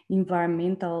certain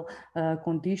environmental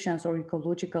conditions or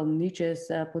ecological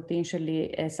niches,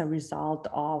 potentially as a result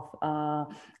of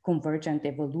convergent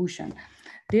evolution.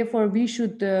 Therefore, we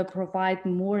should provide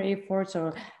more efforts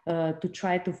or to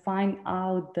try to find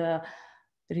out the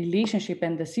relationship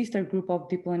and the sister group of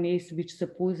Diploneis, which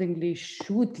supposedly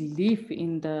should live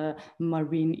in the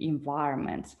marine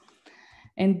environments.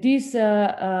 And this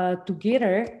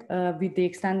together with the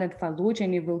extended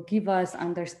phylogeny will give us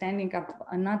understanding of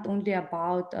not only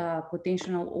about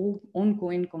potential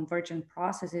ongoing convergent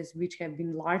processes, which have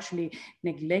been largely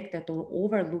neglected or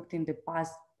overlooked in the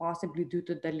past, possibly due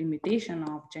to the limitation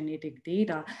of genetic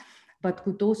data, but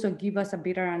could also give us a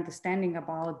better understanding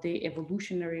about the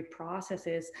evolutionary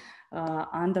processes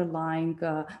underlying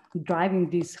driving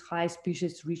this high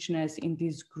species richness in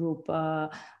this group,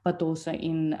 but also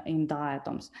in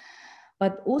diatoms.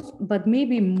 But also, but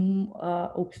maybe,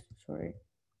 oops, sorry.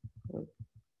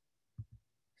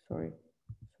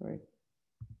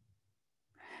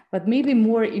 But maybe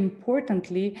more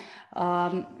importantly,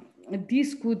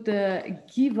 this could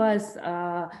give us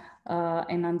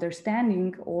an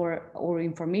understanding or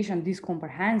information, this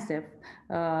comprehensive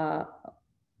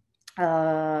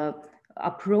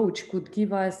approach could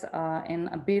give us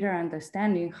a better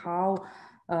understanding how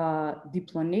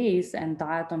Diploneis and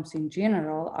diatoms in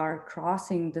general are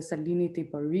crossing the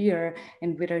salinity barrier,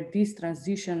 and whether these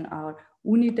transitions are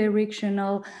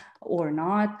unidirectional or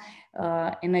not,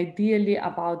 and ideally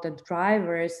about the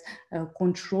drivers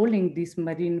controlling this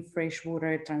marine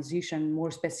freshwater transition,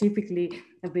 more specifically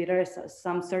whether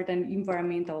some certain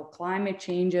environmental climate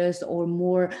changes or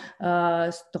more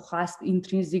stochastic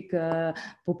intrinsic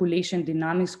population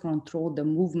dynamics control the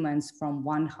movements from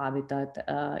one habitat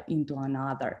into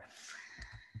another.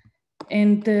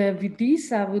 And with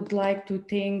this, I would like to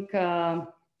thank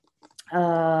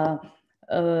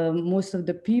most of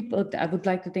the people. I would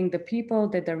like to thank the people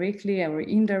that directly or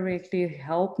indirectly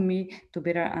helped me to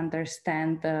better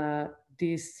understand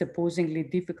this supposedly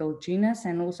difficult genus.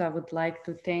 And also I would like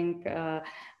to thank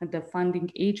the funding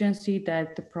agency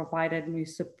that provided me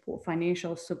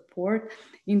financial support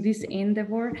in this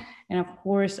endeavor. And of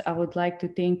course, I would like to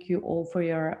thank you all for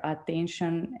your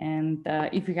attention. And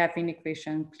if you have any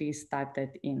questions, please type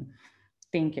that in.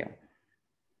 Thank you.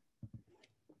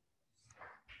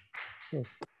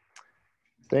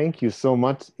 Thank you so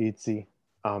much, Itzi.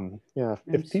 Yeah,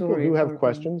 if people do have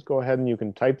questions, go ahead and you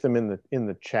can type them in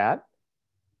the chat.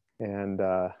 And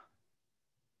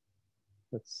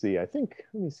let's see, let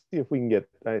me see if we can get,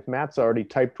 Matt's already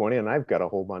typed one in. I've got a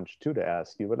whole bunch too to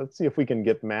ask you, but let's see if we can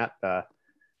get Matt,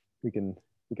 we can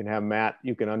have Matt,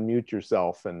 you can unmute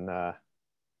yourself and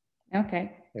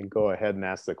okay. And go ahead and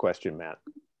ask the question, Matt.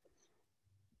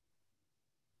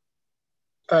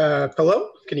 Hello,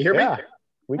 can you hear me? Yeah,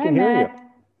 we can hear you.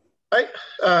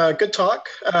 Hi, good talk.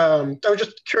 I was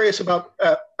just curious about,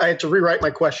 I had to rewrite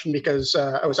my question because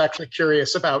I was actually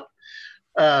curious about,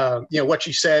 what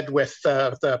you said with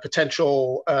the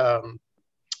potential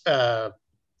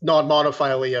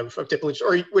non-monophily of Diploneis,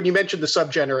 or when you mentioned the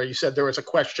subgenera, you said there was a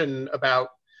question about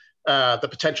the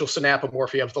potential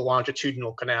synapomorphy of the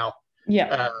longitudinal canal.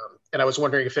 Yeah. And I was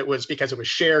wondering if it was because it was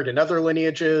shared in other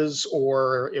lineages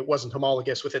or it wasn't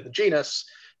homologous within the genus.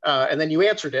 And then you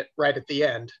answered it right at the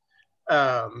end.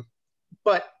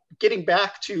 But getting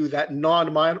back to that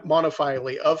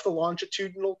non-monophily of the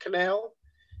longitudinal canal,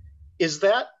 is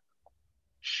that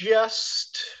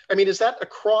just, is that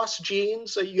across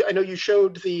genes? I know you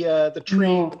showed the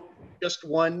tree, just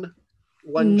one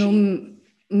gene.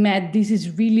 Matt, this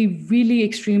is really, really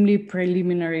extremely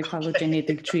preliminary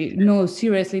phylogenetic tree. No,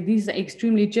 seriously, this is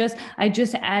extremely I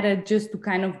just added just to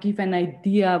kind of give an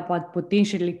idea of what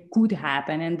potentially could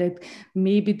happen, and that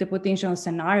maybe the potential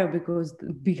scenario, because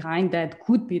behind that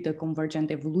could be the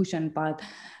convergent evolution, but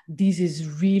this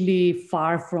is really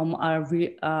far from a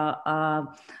very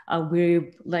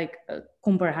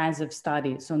comprehensive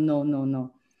study. So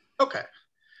no. Okay.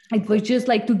 It was just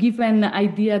like to give an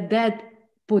idea that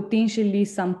potentially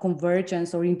some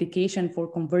convergence or indication for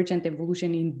convergent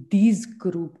evolution in this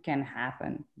group can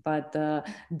happen, but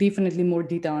definitely more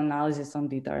detailed analysis on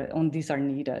these are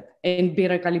needed, and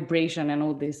better calibration and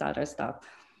all this other stuff.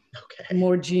 Okay.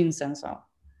 More genes and so.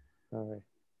 All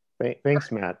right.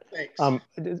 Thanks, Matt. Thanks.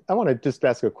 I want to just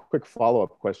ask a quick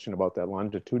follow-up question about that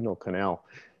longitudinal canal.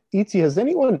 Itzi, has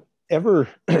anyone ever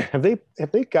have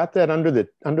they got that under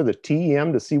the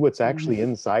TEM to see what's actually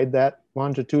inside that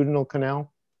longitudinal canal?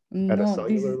 At a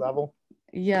cellular level?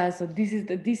 Yeah, so this is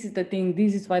the thing.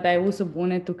 This is what I also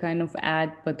wanted to kind of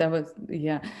add, but that was,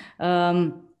 yeah.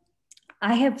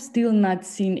 I have still not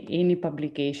seen any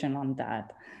publication on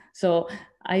that. So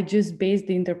I just based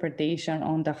the interpretation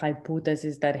on the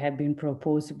hypotheses that have been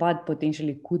proposed, what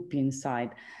potentially could be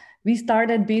inside. We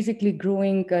started basically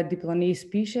growing Diploneis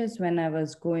species when I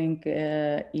was going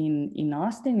in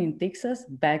Austin, in Texas,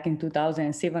 back in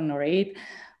 2007 or 8.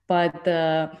 But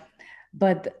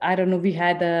I don't know, we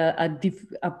had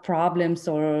a problems,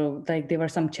 or like there were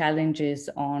some challenges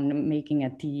on making a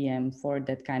TEM for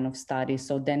that kind of study.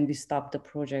 So then we stopped the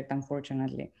project,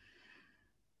 unfortunately.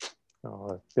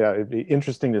 Yeah, it'd be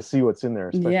interesting to see what's in there.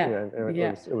 Especially,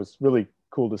 Yeah. It was really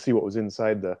cool to see what was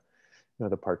inside the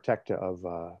Partecta of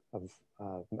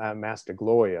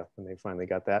Mastigloia when they finally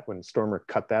got that, when Stormer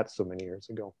cut that so many years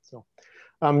ago. So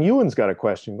Ewan's got a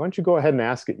question. Why don't you go ahead and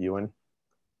ask it, Ewan?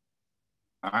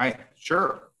 Hi,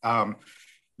 sure.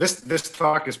 This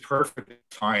talk is perfectly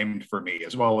timed for me,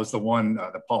 as well as the one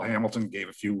that Paul Hamilton gave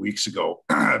a few weeks ago.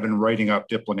 I've been writing up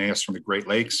Diploneis from the Great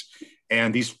Lakes,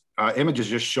 and these images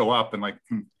just show up, and like,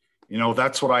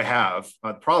 that's what I have.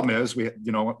 The problem is,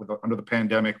 under the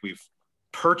pandemic,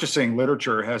 purchasing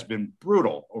literature has been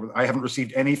brutal. I haven't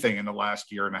received anything in the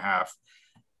last year and a half.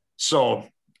 So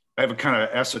I have a kind of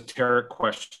esoteric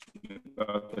question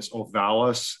about this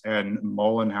ovalis and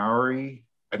Mollenhaueri.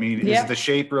 I mean, is the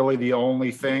shape really the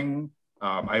only thing?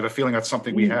 I have a feeling that's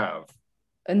something we have.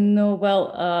 No,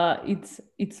 well,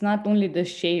 it's not only the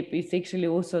shape; it's actually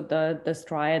also the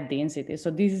striate density.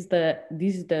 So this is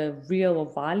the real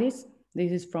ovalis.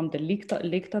 This is from the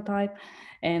lictotype,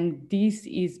 and this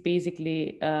is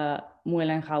basically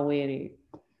Mollenhaueri.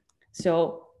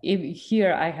 So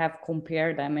here I have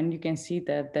compared them, and you can see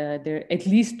that there, at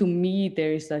least to me,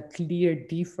 there is a clear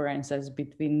differences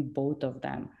between both of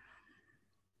them.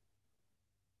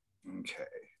 Okay.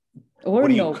 Or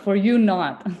no, for you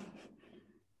not.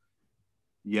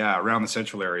 Yeah, around the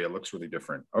central area, it looks really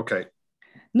different. Okay.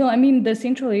 No, I mean, the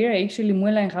central area, actually,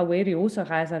 Mollenhaueri also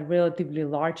has a relatively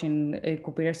large in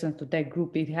comparison to that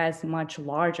group. It has much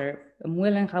larger.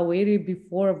 Mollenhaueri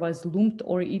before was lumped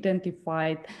or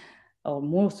identified, or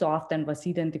most often was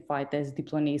identified as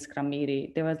Diploneis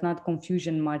krammeri. There was not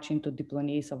confusion much into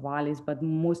Diploneis ovalis, but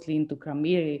mostly into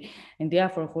krammeri. And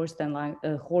therefore, Horst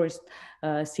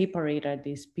separated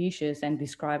these species and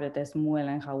described it as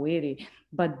Mollenhaueri.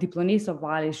 But Diploneis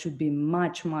ovalis should be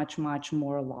much, much, much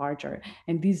more larger.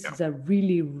 And this is a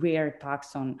really rare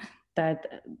taxon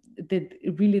that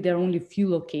really there are only few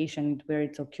locations where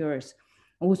it occurs.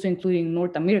 Also including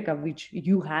North America, which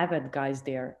you have it, guys,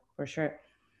 there for sure.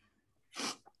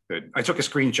 Good. I took a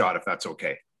screenshot if that's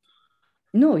okay.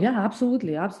 No, yeah,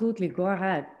 absolutely. Absolutely. Go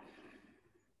ahead.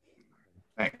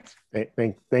 Thanks.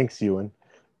 Thanks, Ewan.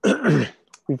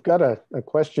 We've got a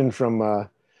question from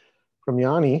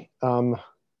Yanni. Let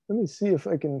me see if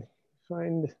I can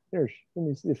find there. Let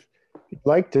me see if you'd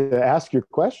like to ask your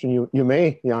question. You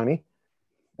may, Yanni.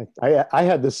 I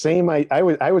had the same. I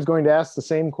was going to ask the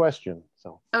same question.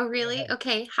 So. Oh, really?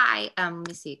 Okay. Hi. Let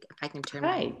me see if I can turn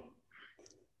my.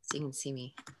 So you can see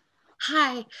me.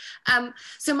 Hi.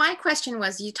 So my question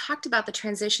was, you talked about the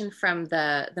transition from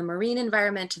the marine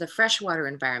environment to the freshwater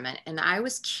environment. And I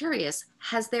was curious,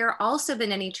 has there also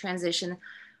been any transition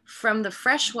from the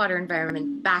freshwater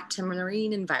environment back to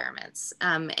marine environments?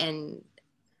 And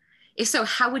if so,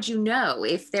 how would you know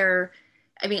if they're,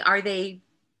 I mean, are they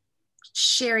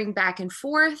sharing back and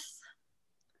forth?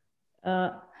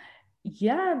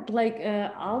 Yeah, like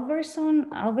Alverson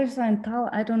and Tal,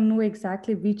 I don't know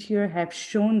exactly which year have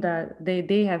shown that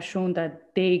they have shown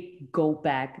that they go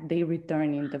back, they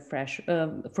return in the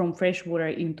from freshwater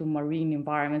into marine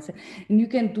environments. And you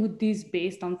can do this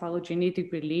based on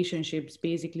phylogenetic relationships,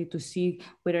 basically to see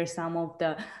whether some of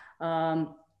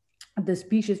the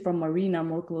species from marine are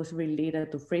more closely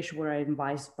related to freshwater and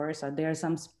vice versa. There are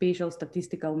some spatial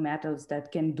statistical methods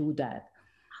that can do that.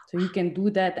 So you can do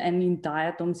that, and in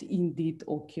diatoms indeed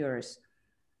occurs.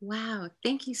 Wow,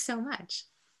 thank you so much.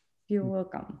 You're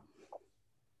welcome.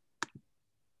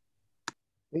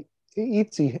 Hey,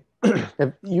 Itzi,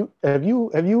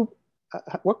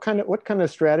 what kind of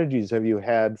strategies have you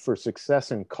had for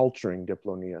success in culturing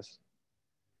Diploneis?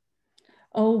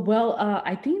 Oh, well,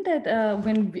 I think that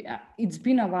it's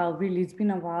been a while, really, it's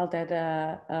been a while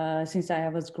that since I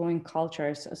was growing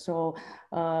cultures. So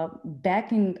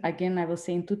back in, again, I will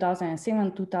say in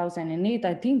 2007, 2008,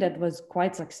 I think that was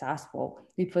quite successful.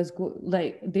 It was good,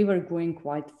 like they were growing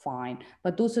quite fine,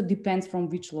 but also depends from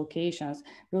which locations.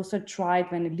 We also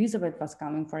tried when Elizabeth was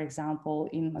coming, for example,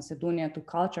 in Macedonia to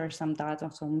culture some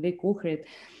diatoms from Lake Ohrid,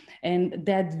 and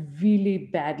that really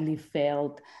badly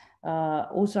failed.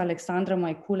 Also, Alexandra,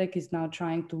 my colleague, is now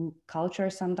trying to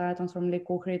culture some diatoms from Lake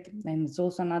Ohrid, and it's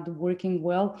also not working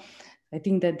well. I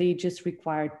think that they just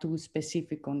require two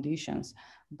specific conditions.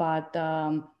 But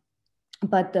I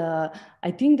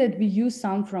think that we used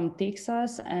some from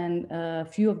Texas, and a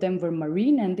few of them were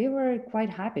marine, and they were quite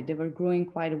happy. They were growing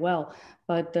quite well.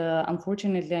 But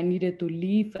unfortunately, I needed to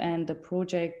leave, and the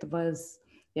project was,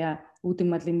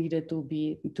 ultimately needed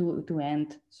to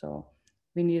end. So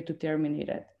we needed to terminate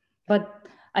it. But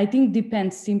I think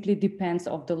simply depends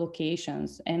of the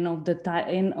locations and of the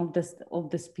and of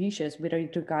the species, whether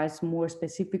it requires more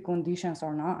specific conditions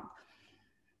or not,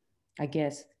 I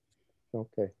guess.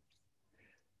 Okay.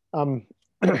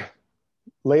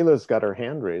 Layla's got her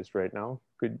hand raised right now.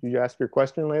 Could you ask your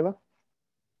question, Layla?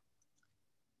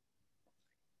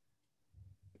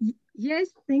 Yes,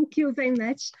 thank you very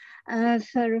much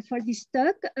for this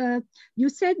talk. You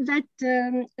said that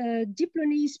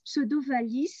Diploneis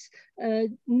pseudovalis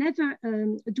never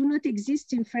do not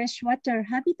exist in freshwater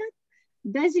habitat.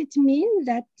 Does it mean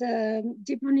that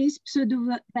Diploneis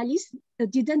pseudovalis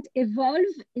didn't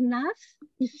evolve enough?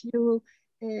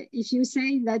 If you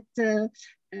say that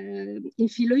in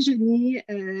phylogeny,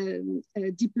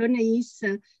 Diploneis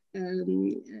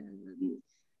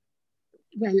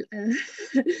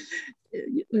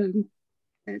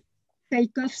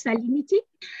take off salinity.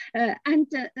 And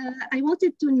I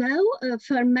wanted to know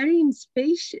for marine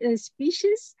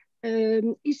species,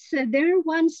 is there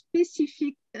one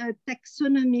specific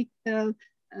taxonomic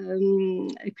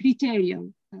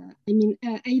criterion? I mean,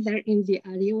 either in the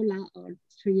areola or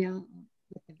tria or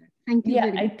whatever. Thank you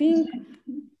very much.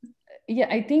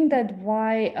 I think that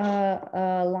why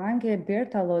Lange,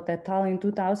 Bertalot et al. In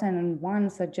 2001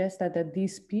 suggested that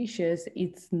this species,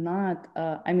 it's not,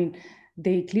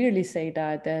 they clearly say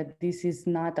that this is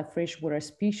not a freshwater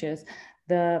species.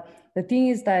 The thing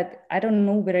is that I don't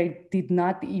know whether it did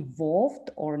not evolve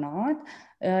or not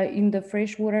in the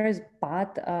freshwaters,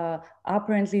 but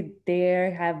apparently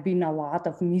there have been a lot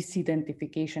of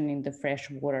misidentification in the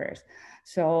freshwaters.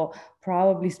 So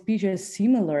probably species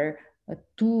similar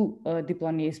to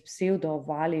Diploneis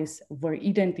pseudovalis were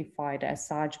identified as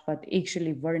such, but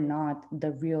actually were not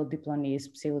the real Diploneis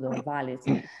pseudovalis.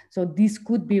 So this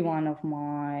could be one of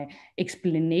my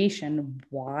explanation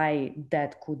why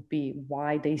that could be,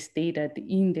 why they stated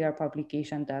in their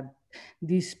publication that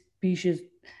this species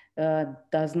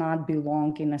does not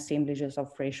belong in assemblages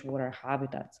of freshwater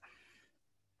habitats.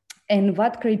 And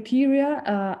what criteria?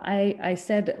 I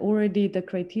said already the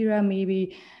criteria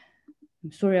maybe.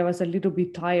 I'm sorry, I was a little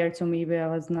bit tired, so maybe I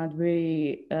was not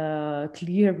very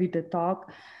clear with the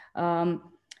talk.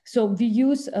 So we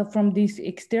use from these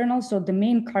external, so the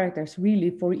main characters really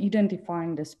for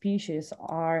identifying the species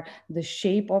are the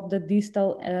shape of the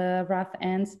distal rough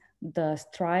ends, the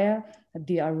stria,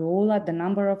 the areola, the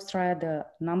number of stria, the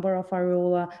number of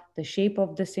areola, the shape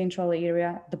of the central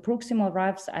area, the proximal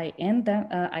roughs, I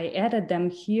added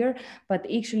them here, but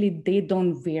actually they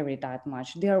don't vary that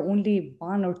much. There are only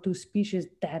one or two species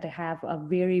that have a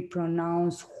very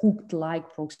pronounced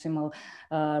hooked-like proximal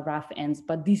rough ends,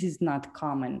 but this is not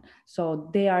common. So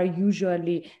they are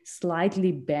usually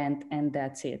slightly bent and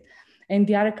that's it. And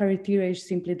the other criteria is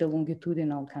simply the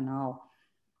longitudinal canal.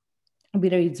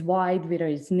 Whether it's wide, whether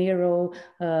it's narrow,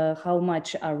 how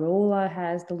much areola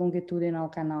has the longitudinal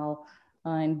canal.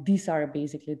 And these are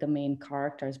basically the main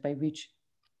characters by which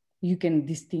you can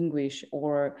distinguish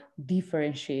or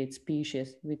differentiate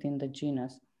species within the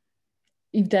genus.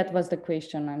 If that was the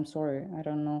question, I'm sorry, I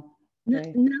don't know. No,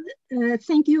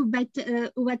 thank you, but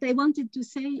what I wanted to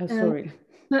say,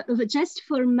 just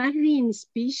for marine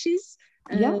species,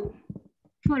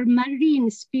 for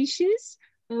marine species,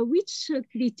 which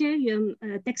criterion,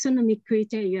 taxonomic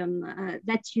criterion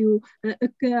that you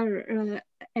occur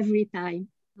every time?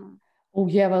 Oh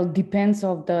yeah, well, depends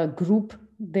of the group.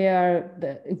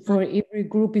 For every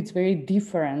group, it's very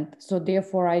different. So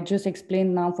therefore, I just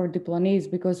explained now for Diploneis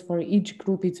because for each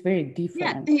group, it's very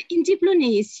different. Yeah, in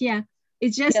Diploneis, yeah.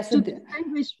 It's just to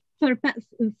distinguish, for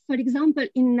example,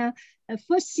 in a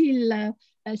fossil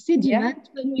sediment,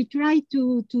 when we try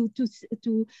to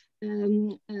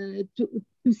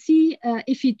see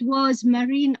if it was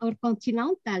marine or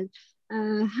continental,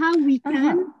 how we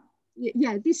can.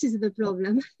 Yeah, this is the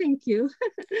problem. Thank you.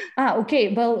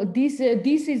 Okay. Well, this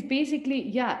is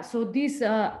basically, so this,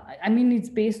 I mean, it's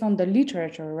based on the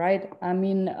literature, right? I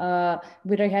mean,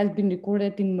 whether it has been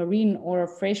recorded in marine or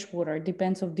freshwater,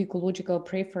 depends on the ecological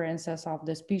preferences of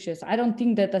the species. I don't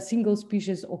think that a single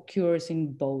species occurs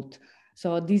in both.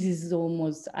 So this is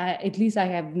almost, at least I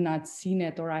have not seen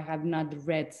it or I have not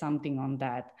read something on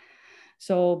that.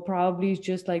 So probably it's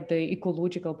just like the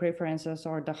ecological preferences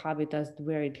or the habitats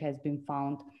where it has been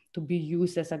found to be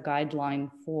used as a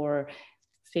guideline for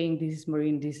saying this is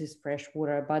marine, this is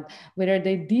freshwater, but whether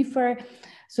they differ.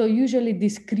 So usually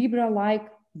these cribra-like,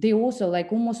 they also,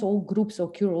 like almost all groups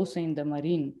occur also in the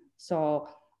marine. So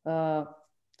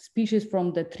species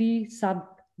from the 3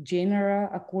 subgenera,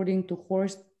 according to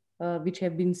Horst, which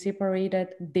have been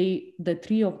separated, the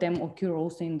 3 of them occur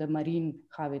also in the marine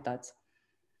habitats.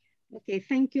 Okay,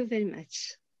 thank you very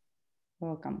much.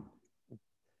 Welcome.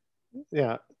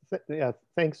 Yeah,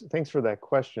 thanks for that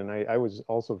question. I was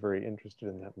also very interested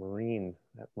in this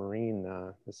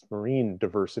marine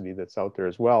diversity that's out there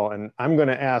as well. And I'm going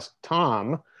to ask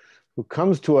Tom, who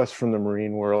comes to us from the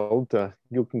marine world.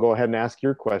 You can go ahead and ask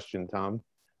your question, Tom.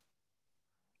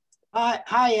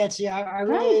 Hi, Etsy. I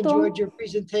really enjoyed your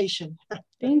presentation.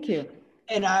 Thank you.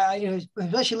 And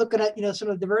especially looking at some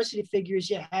of the diversity figures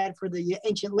you had for the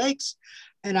ancient lakes,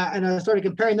 and I started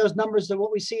comparing those numbers to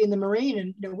what we see in the marine,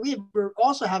 and we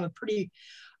also have a pretty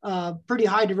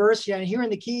high diversity. And here in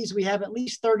the Keys, we have at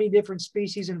least 30 different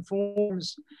species and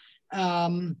forms.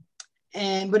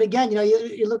 But again,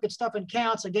 you look at stuff and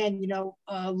counts. Again,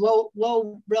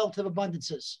 low relative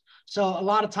abundances. So a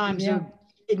lot of times they're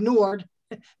ignored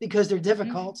because they're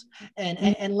difficult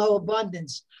and low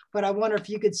abundance. But I wonder if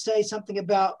you could say something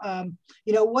about,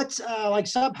 what's like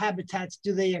subhabitats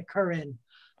do they occur in?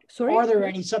 Sorry? Are there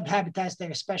any subhabitats that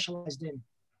are specialized in?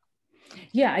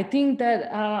 Yeah, I think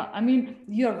that, I mean,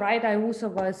 you're right. I also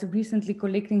was recently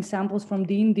collecting samples from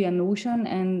the Indian Ocean,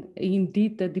 and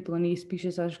indeed the Diploneis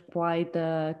species are quite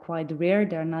rare.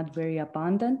 They're not very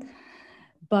abundant.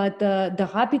 But the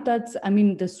habitats, I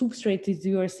mean, the substrates, as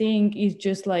you are saying, is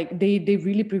just like they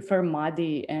really prefer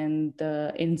muddy and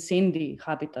sandy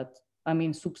habitats. I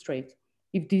mean, substrates,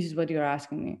 if this is what you're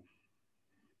asking me.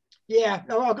 Yeah.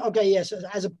 Oh, okay. Yes.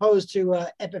 As opposed to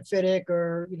epiphytic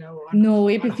or No,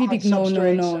 epiphytic.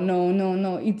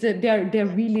 No. It's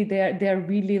they're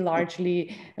really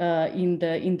largely in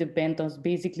the benthos,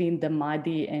 basically in the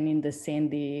muddy and in the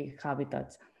sandy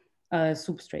habitats,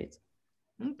 substrates.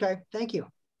 Okay. Thank you.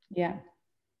 Yeah.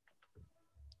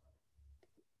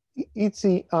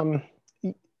 Itzi,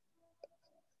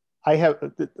 I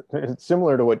have,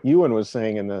 similar to what Ewan was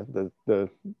saying in the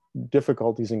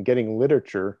difficulties in getting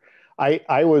literature.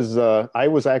 I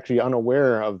was actually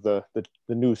unaware of the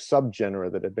new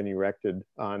subgenera that had been erected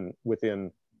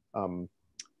within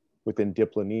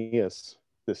Diploneis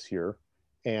this year,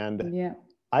 and yeah.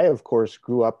 I of course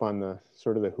grew up on the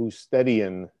sort of the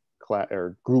Hustedian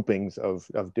groupings of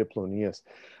Diploneis.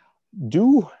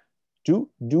 Do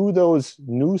those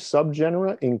new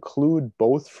subgenera include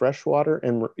both freshwater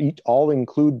and all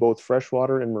include both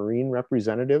freshwater and marine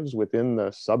representatives within the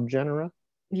subgenera?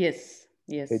 Yes.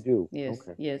 Yes, they do. Yes,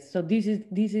 okay. Yes. So this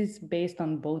is based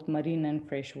on both marine and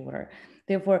freshwater.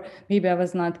 Therefore, maybe I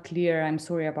was not clear. I'm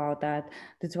sorry about that.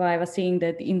 That's why I was saying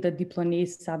that in the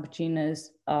Diploneis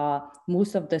subgenus,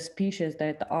 most of the species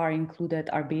that are included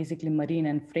are basically marine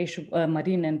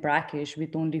and brackish,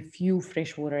 with only few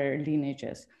freshwater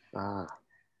lineages.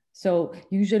 So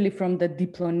usually from the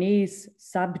Diploneis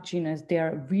subgenus, there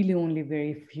are really only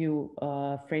very few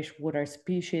freshwater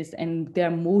species, and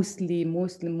they're mostly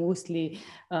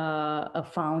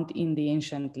found in the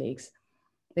ancient lakes.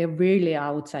 They're rarely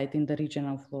outside in the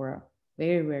regional flora,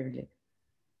 very rarely.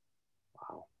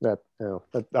 Wow,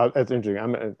 that's interesting.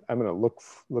 I'm gonna look.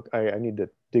 I need to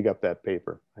dig up that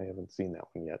paper. I haven't seen that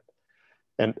one yet.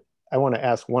 And I want to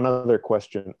ask one other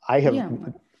question. I have. Yeah.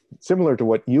 Similar to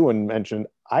what Ewan mentioned,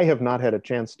 I have not had a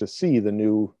chance to see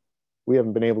we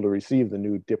haven't been able to receive the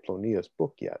new Diploneis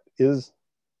book yet. Does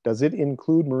it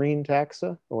include marine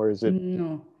taxa, or is it?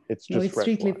 No, it's just it's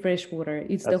strictly freshwater.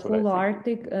 It's the whole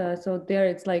Arctic. So there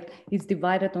it's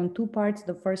divided on 2 parts.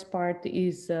 The first part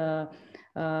is for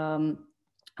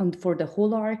the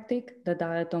whole Arctic, the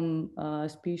diatom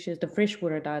species, the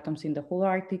freshwater diatoms in the whole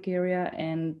Arctic area,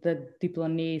 and the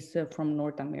Diploneis from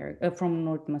North America, from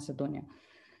North Macedonia.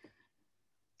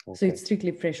 Okay. So it's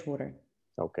strictly freshwater.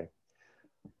 Okay.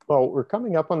 Well, we're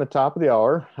coming up on the top of the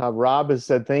hour. Rob has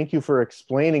said, thank you for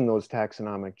explaining those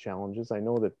taxonomic challenges. I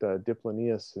know that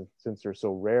Diploneis, since they're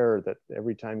so rare, that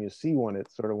every time you see one,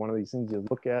 it's sort of one of these things you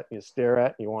look at, you stare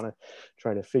at, and you want to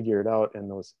try to figure it out. And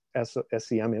those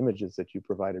SEM images that you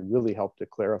provided really help to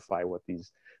clarify what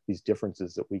these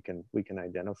differences that we can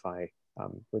identify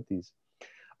with these.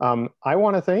 I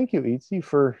want to thank you, Itzi,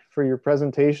 for your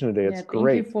presentation today. It's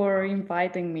great. Thank you for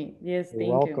inviting me. Yes, thank you.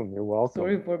 You're welcome. You're welcome.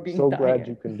 Sorry for being so glad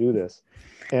you can do this.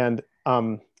 And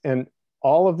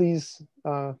all of these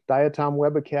Diatom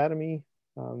Web Academy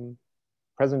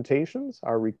presentations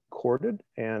are recorded,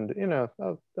 and in a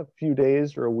few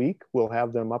days or a week, we'll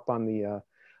have them up on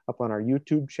our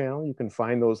YouTube channel. You can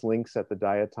find those links at the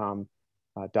Diatom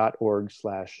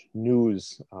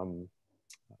 .org/news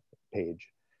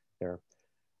page there.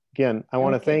 Again, I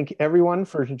want to thank everyone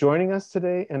for joining us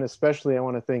today, and especially I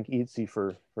want to thank Itzi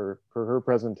for her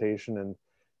presentation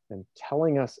and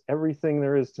telling us everything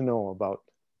there is to know about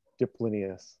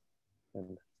Diploneis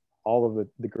and all of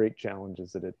the great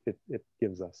challenges that it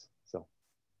gives us. So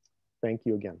thank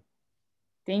you again.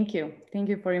 Thank you. Thank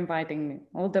you for inviting me.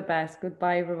 All the best.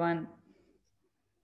 Goodbye, everyone.